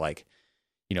I feel like,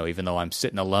 even though I'm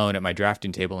sitting alone at my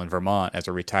drafting table in Vermont as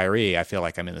a retiree, I feel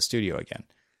like I'm in the studio again.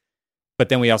 But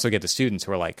then we also get the students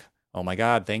who are like, oh my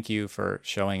God, thank you for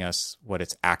showing us what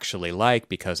it's actually like,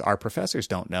 because our professors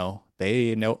don't know.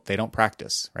 They don't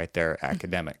practice, right? They're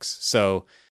academics. So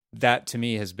that to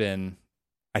me has been,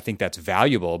 I think that's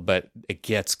valuable, but it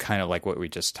gets kind of like what we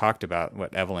just talked about,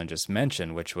 what Evelyn just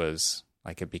mentioned, which was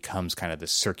like it becomes kind of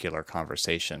this circular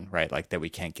conversation, right? Like that we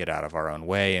can't get out of our own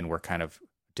way. And we're kind of,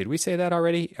 did we say that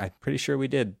already? I'm pretty sure we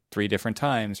did 3 different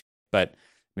times, but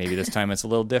maybe this time it's a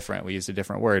little different. We used a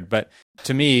different word. But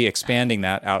to me, expanding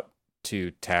that out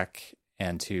to tech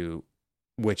and to,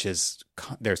 which is,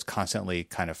 there's constantly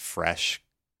kind of fresh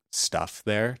stuff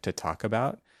there to talk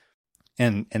about.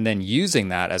 And then using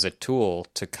that as a tool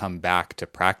to come back to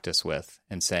practice with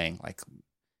and saying like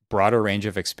broader range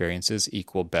of experiences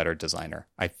equal better designer.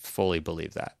 I fully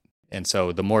believe that. And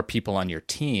so the more people on your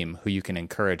team who you can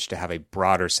encourage to have a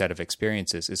broader set of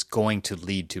experiences is going to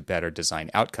lead to better design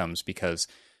outcomes, because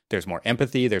there's more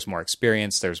empathy, there's more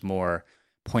experience, there's more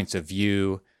points of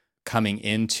view coming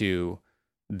into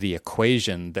the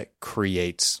equation that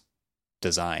creates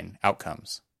design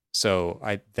outcomes. So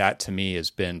that to me has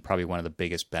been probably one of the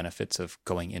biggest benefits of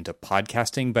going into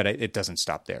podcasting, but it doesn't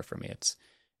stop there for me. It's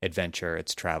adventure,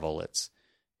 it's travel, it's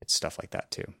stuff like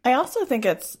that too. I also think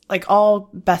it's like all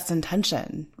best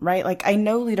intention, right? Like I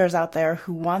know leaders out there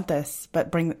who want this,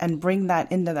 but bring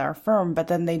that into their firm, but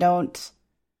then they don't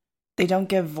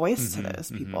give voice to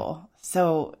those people.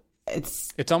 So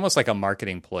it's almost like a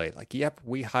marketing ploy. Like, yep,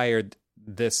 we hired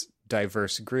this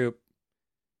diverse group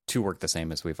to work the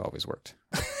same as we've always worked.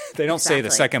 They don't say the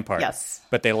second part, yes,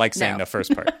 but they like saying the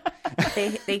first part.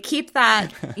 They keep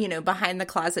that, behind the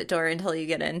closet door until you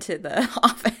get into the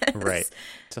office. Right.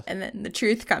 And then the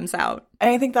truth comes out. And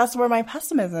I think that's where my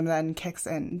pessimism then kicks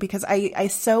in, because I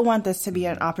so want this to be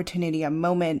an opportunity, a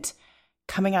moment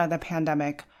coming out of the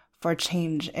pandemic for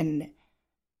change in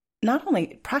not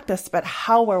only practice, but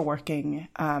how we're working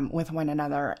with one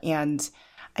another. And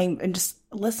I'm just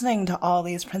listening to all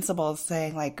these principals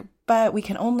saying like, but we've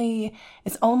only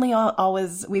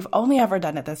ever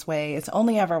done it this way. It's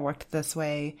only ever worked this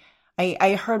way.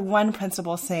 I heard one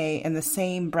principal say in the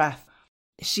same breath,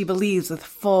 she believes with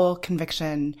full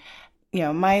conviction,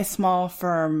 my small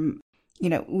firm,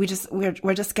 we're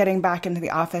just getting back into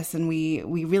the office, and we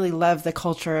really love the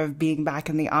culture of being back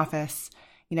in the office.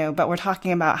 But we're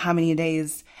talking about how many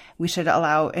days we should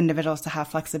allow individuals to have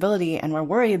flexibility. And we're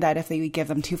worried that if they give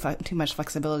them too much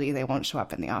flexibility, they won't show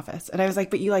up in the office. And I was like,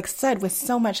 but you said with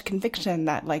so much conviction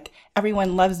that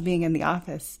everyone loves being in the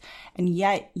office. And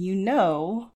yet,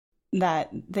 that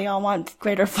they all want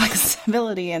greater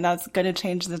flexibility, and that's going to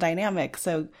change the dynamic.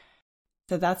 So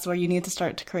that's where you need to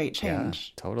start to create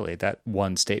change. Yeah, totally. That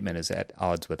one statement is at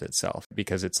odds with itself,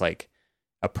 because it's like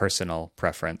a personal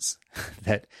preference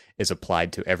that is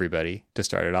applied to everybody to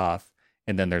start it off.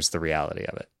 And then there's the reality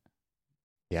of it.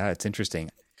 Yeah, it's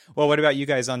interesting. Well, what about you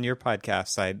guys on your podcast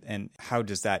side? And how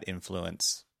does that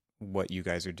influence what you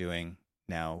guys are doing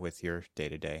now with your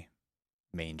day-to-day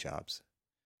main jobs?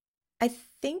 I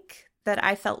think that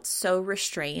I felt so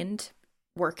restrained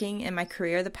working in my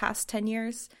career the past 10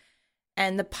 years.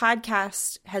 And the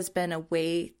podcast has been a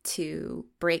way to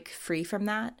break free from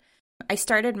that. I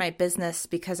started my business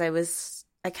because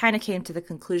I kind of came to the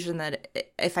conclusion that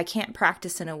if I can't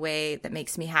practice in a way that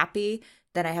makes me happy,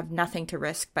 then I have nothing to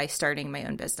risk by starting my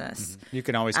own business. Mm-hmm. You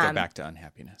can always go back to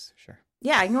unhappiness. Sure.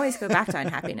 Yeah, I can always go back to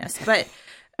unhappiness. But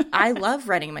I love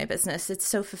running my business. It's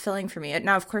so fulfilling for me.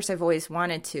 Now, of course, I've always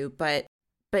wanted to, but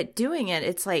doing it,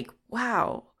 it's like,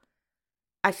 wow,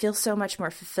 I feel so much more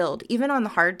fulfilled. Even on the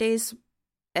hard days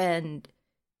and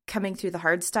coming through the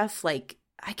hard stuff,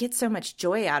 I get so much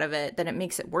joy out of it that it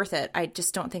makes it worth it. I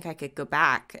just don't think I could go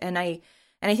back. And I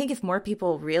think if more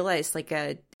people realize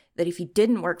that if you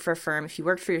didn't work for a firm, if you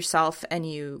worked for yourself and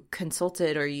you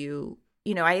consulted, or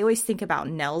I always think about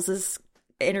Nels's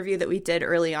interview that we did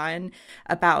early on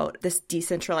about this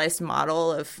decentralized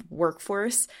model of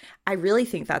workforce. I really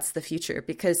think that's the future,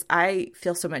 because I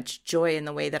feel so much joy in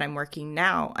the way that I'm working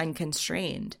now,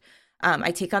 unconstrained.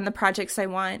 I take on the projects I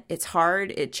want. It's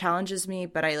hard. It challenges me,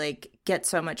 but I get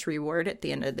so much reward at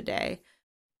the end of the day.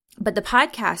 But the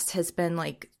podcast has been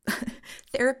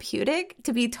therapeutic,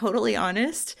 to be totally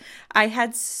honest. I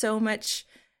had so much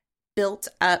built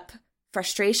up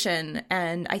frustration,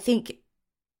 and I think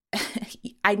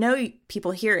I know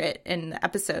people hear it in the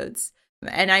episodes,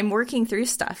 and I'm working through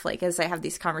stuff as I have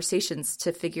these conversations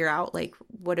to figure out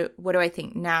what do I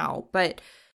think now. But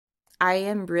I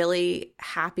am really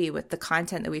happy with the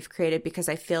content that we've created, because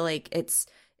I feel like it's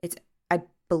I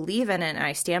believe in it and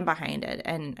I stand behind it.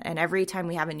 And every time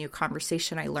we have a new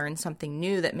conversation, I learn something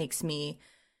new that makes me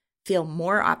feel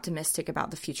more optimistic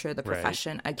about the future of the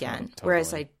profession again. Totally.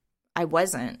 Whereas I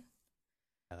wasn't.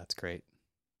 Yeah, that's great.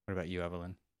 What about you,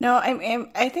 Evelyn? No,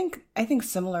 I think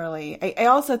similarly. I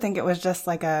also think it was just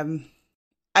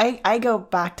I go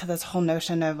back to this whole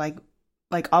notion of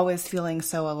always feeling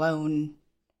so alone,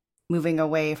 moving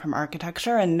away from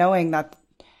architecture, and knowing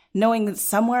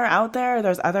somewhere out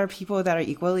there's other people that are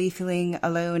equally feeling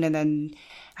alone, and then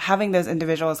having those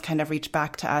individuals kind of reach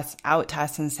back to us, out to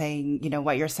us, and saying,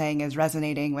 what you're saying is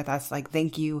resonating with us.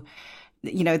 Thank you,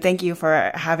 thank you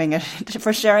for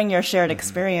for sharing your shared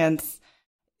experience.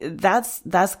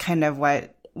 That's kind of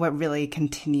what really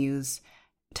continues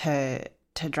to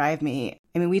drive me.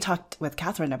 I mean, we talked with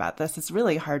Catherine about this. It's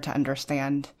really hard to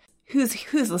understand who's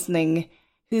listening,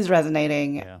 who's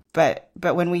resonating. Yeah. But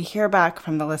when we hear back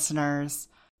from the listeners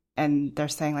and they're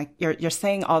saying you're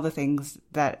saying all the things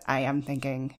that I am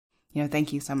thinking,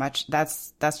 thank you so much.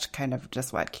 That's kind of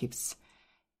just what keeps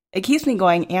me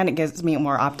going, and it gives me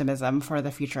more optimism for the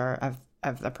future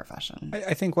of the profession.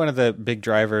 I think one of the big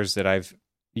drivers that I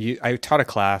taught a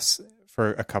class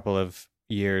for a couple of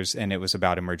years, and it was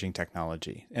about emerging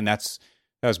technology. And that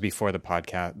was before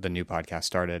the new podcast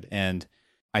started. And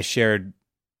I shared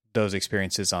those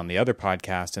experiences on the other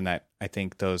podcast, and that I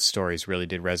think those stories really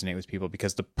did resonate with people,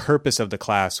 because the purpose of the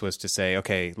class was to say,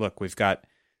 okay, look, we've got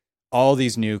all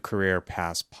these new career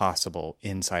paths possible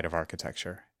inside of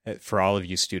architecture for all of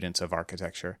you students of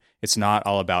architecture. It's not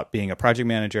all about being a project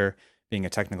manager, being a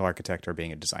technical architect, or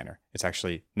being a designer. It's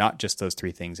actually not just those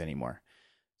three things anymore.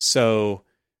 So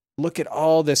look at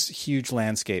all this huge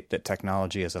landscape that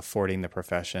technology is affording the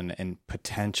profession, and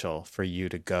potential for you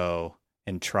to go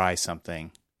and try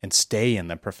something and stay in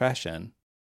the profession.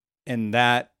 And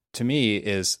that, to me,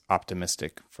 is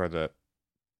optimistic for the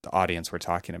audience we're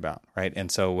talking about, right?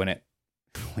 And so when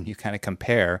you kind of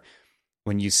compare,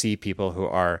 when you see people who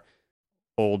are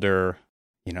older,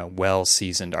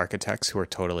 well-seasoned architects who are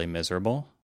totally miserable,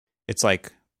 it's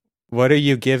like, what are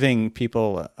you giving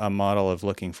people a model of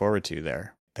looking forward to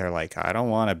there? They're like, I don't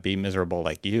want to be miserable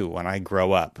like you when I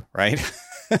grow up, right?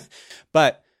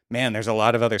 But man, there's a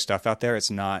lot of other stuff out there.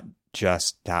 It's not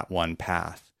just that one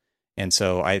path. And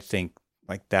so I think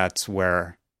like that's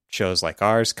where shows like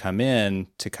ours come in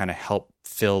to kind of help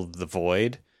fill the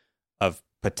void of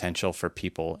potential for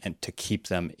people and to keep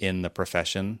them in the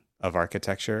profession of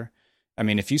architecture. I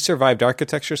mean, if you survived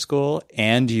architecture school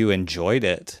and you enjoyed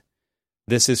it,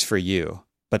 this is for you.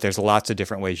 But there's lots of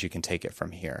different ways you can take it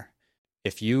from here.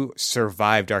 If you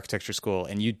survived architecture school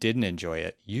and you didn't enjoy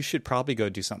it, you should probably go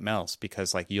do something else,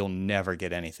 because like you'll never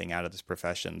get anything out of this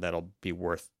profession that'll be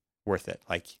worth it.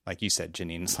 Like you said,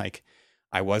 Janine, it's like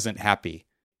I wasn't happy,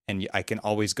 and I can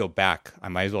always go back. I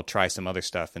might as well try some other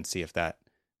stuff and see if that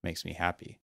makes me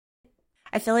happy.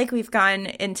 I feel like we've gone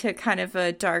into kind of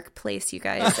a dark place, you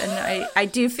guys, and I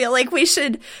do feel like we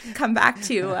should come back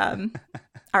to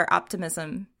our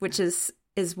optimism, which is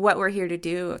what we're here to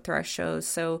do through our shows.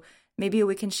 So maybe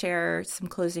we can share some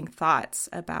closing thoughts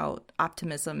about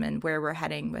optimism and where we're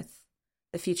heading with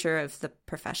the future of the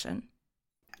profession.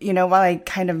 While I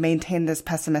kind of maintain this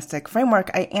pessimistic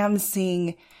framework, I am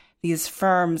seeing these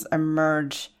firms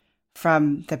emerge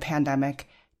from the pandemic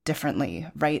differently,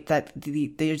 right? That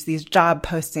there's these job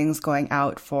postings going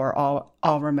out for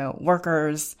all remote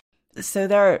workers. So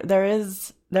there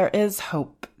is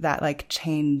hope that like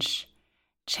change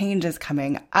is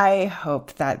coming. I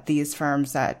hope that these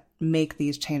firms that make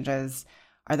these changes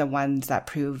are the ones that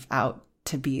prove out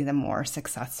to be the more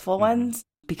successful ones,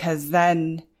 because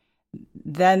then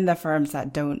the firms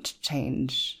that don't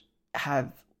change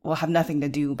will have nothing to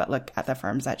do but look at the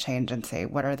firms that change and say,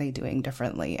 what are they doing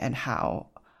differently, and how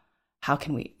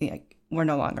can we, we're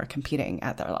no longer competing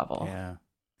at their level. Yeah.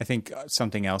 I think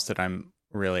something else that I'm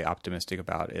really optimistic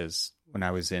about is when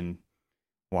I was in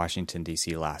Washington,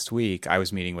 D.C. last week, I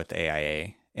was meeting with the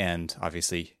AIA, and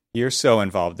obviously you're so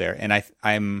involved there. And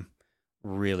I'm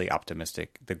really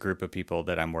optimistic. The group of people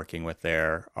that I'm working with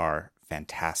there are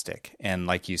fantastic. And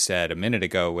like you said a minute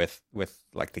ago with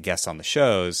like the guests on the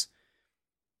shows,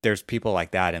 there's people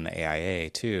like that in the AIA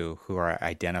too, who are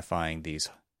identifying these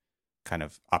kind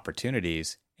of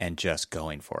opportunities and just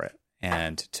going for it.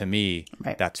 And to me,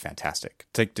 right, that's fantastic.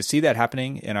 To see that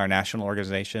happening in our national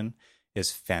organization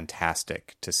is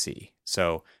fantastic to see.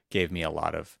 So gave me a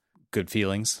lot of good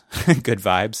feelings, good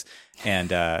vibes,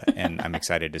 and I'm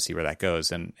excited to see where that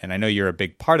goes. And I know you're a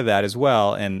big part of that as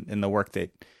well. And the work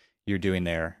that you're doing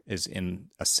there is in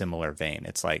a similar vein.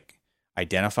 It's like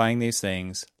identifying these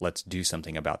things, let's do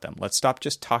something about them. Let's stop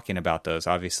just talking about those.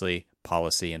 Obviously,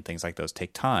 policy and things like those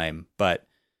take time, but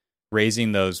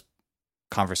raising those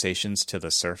conversations to the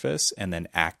surface and then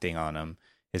acting on them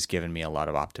has given me a lot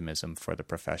of optimism for the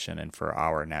profession and for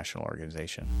our national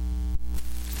organization.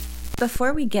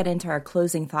 Before we get into our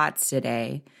closing thoughts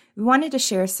today, we wanted to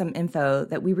share some info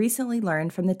that we recently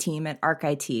learned from the team at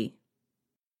ArcIT.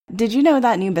 Did you know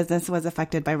that new business was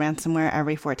affected by ransomware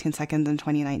every 14 seconds in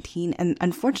 2019? And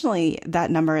unfortunately,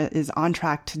 that number is on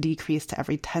track to decrease to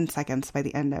every 10 seconds by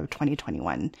the end of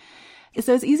 2021.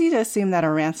 So it's easy to assume that a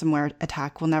ransomware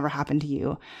attack will never happen to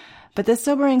you. But this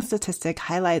sobering statistic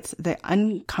highlights the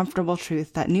uncomfortable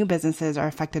truth that new businesses are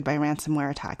affected by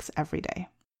ransomware attacks every day.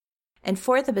 And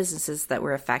for the businesses that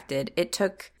were affected, it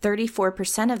took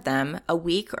 34% of them a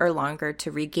week or longer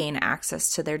to regain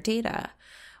access to their data.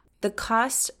 The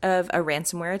cost of a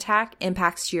ransomware attack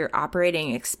impacts your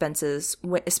operating expenses,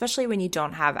 especially when you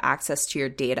don't have access to your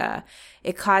data.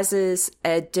 It causes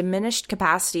a diminished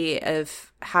capacity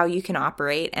of how you can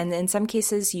operate, and in some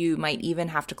cases, you might even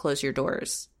have to close your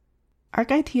doors.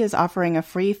 ArcIT is offering a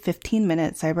free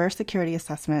 15-minute cybersecurity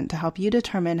assessment to help you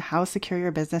determine how secure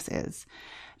your business is.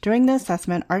 During the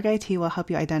assessment, ArcIT will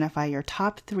help you identify your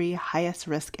top 3 highest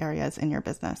risk areas in your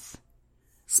business.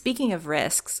 Speaking of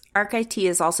risks, ArcIT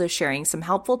is also sharing some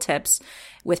helpful tips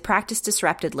with Practice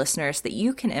Disrupted listeners that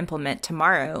you can implement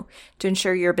tomorrow to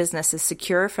ensure your business is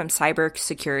secure from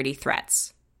cybersecurity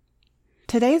threats.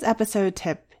 Today's episode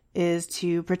tip is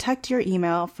to protect your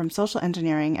email from social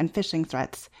engineering and phishing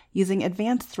threats using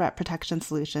advanced threat protection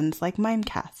solutions like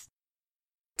Mimecast.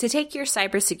 To take your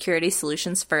cybersecurity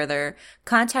solutions further,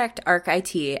 contact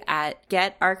ArcIT at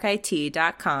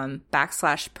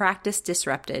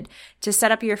getarcit.com/practicedisrupted to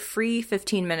set up your free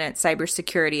 15-minute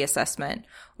cybersecurity assessment,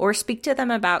 or speak to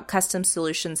them about custom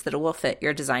solutions that will fit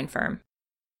your design firm.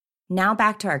 Now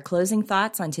back to our closing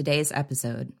thoughts on today's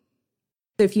episode.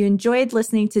 So if you enjoyed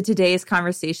listening to today's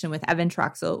conversation with Evan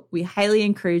Troxel, we highly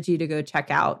encourage you to go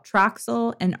check out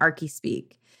Troxel and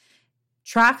ArchiSpeak.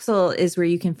 Troxel is where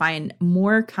you can find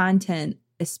more content,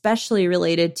 especially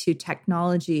related to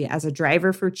technology as a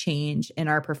driver for change in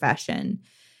our profession.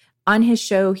 On his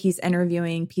show, he's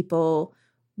interviewing people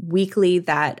weekly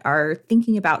that are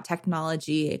thinking about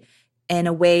technology in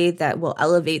a way that will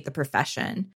elevate the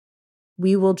profession.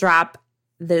 We will drop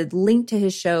the link to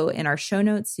his show in our show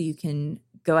notes so you can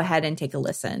go ahead and take a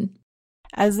listen.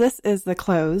 As this is the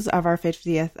close of our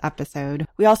 50th episode,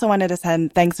 we also wanted to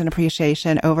send thanks and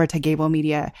appreciation over to Gable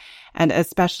Media, and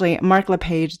especially Mark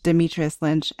LePage, Demetrius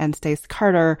Lynch, and Stace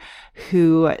Carter,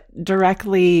 who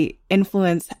directly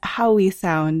influence how we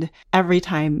sound every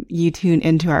time you tune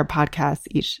into our podcast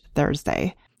each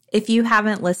Thursday. If you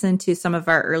haven't listened to some of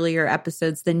our earlier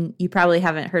episodes, then you probably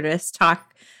haven't heard us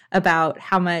talk about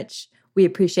how much we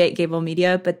appreciate Gable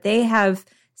Media, but they have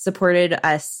supported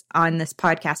us on this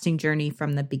podcasting journey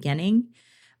from the beginning.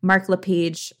 Mark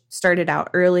LePage started out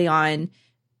early on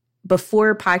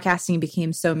before podcasting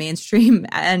became so mainstream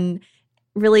and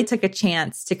really took a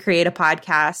chance to create a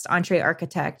podcast, Entree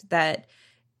Architect, that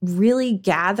really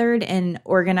gathered and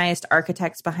organized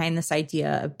architects behind this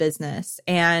idea of business.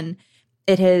 And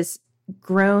it has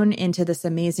grown into this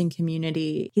amazing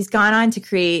community. He's gone on to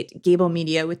create Gable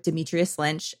Media with Demetrius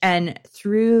Lynch. And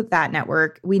through that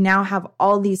network, we now have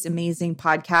all these amazing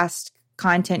podcast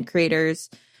content creators,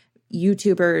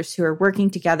 YouTubers who are working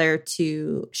together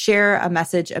to share a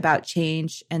message about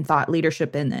change and thought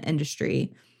leadership in the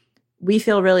industry. We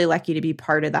feel really lucky to be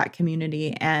part of that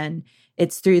community, and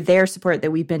it's through their support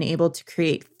that we've been able to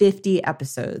create 50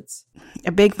 episodes.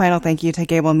 A big final thank you to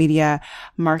Gable Media,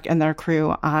 Mark, and their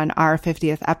crew on our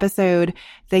 50th episode.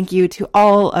 Thank you to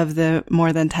all of the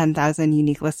more than 10,000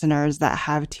 unique listeners that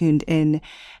have tuned in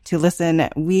to listen.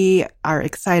 We are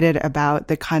excited about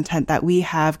the content that we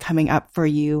have coming up for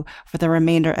you for the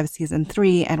remainder of season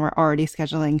 3, and we're already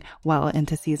scheduling well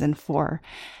into season 4.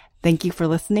 Thank you for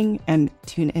listening, and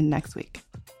tune in next week.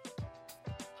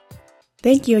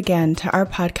 Thank you again to our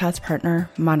podcast partner,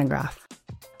 Monograph.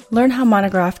 Learn how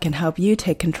Monograph can help you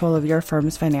take control of your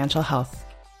firm's financial health.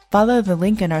 Follow the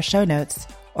link in our show notes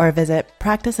or visit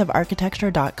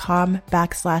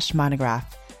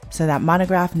practiceofarchitecture.com/monograph so that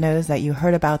Monograph knows that you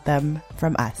heard about them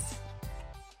from us.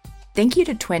 Thank you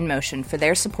to Twinmotion for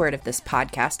their support of this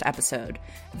podcast episode.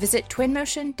 Visit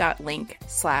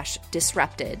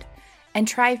twinmotion.link/disrupted and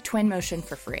try Twinmotion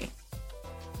for free.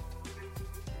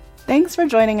 Thanks for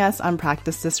joining us on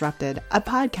Practice Disrupted, a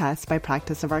podcast by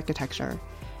Practice of Architecture.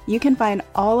 You can find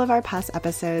all of our past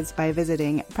episodes by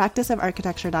visiting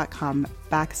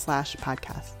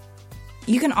practiceofarchitecture.com/podcast.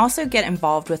 You can also get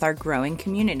involved with our growing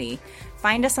community.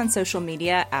 Find us on social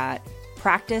media at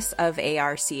Practice of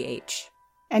ARCH.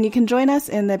 And you can join us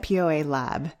in the POA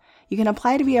Lab. You can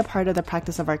apply to be a part of the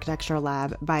Practice of Architecture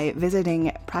Lab by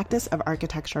visiting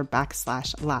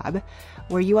practiceofarchitecture.com/lab,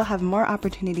 where you will have more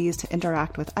opportunities to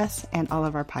interact with us and all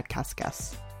of our podcast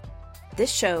guests. This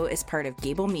show is part of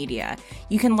Gable Media.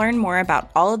 You can learn more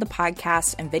about all of the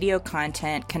podcasts and video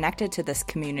content connected to this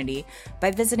community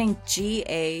by visiting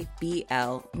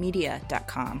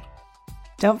gablmedia.com.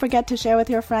 Don't forget to share with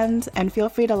your friends, and feel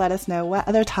free to let us know what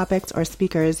other topics or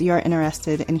speakers you are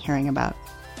interested in hearing about.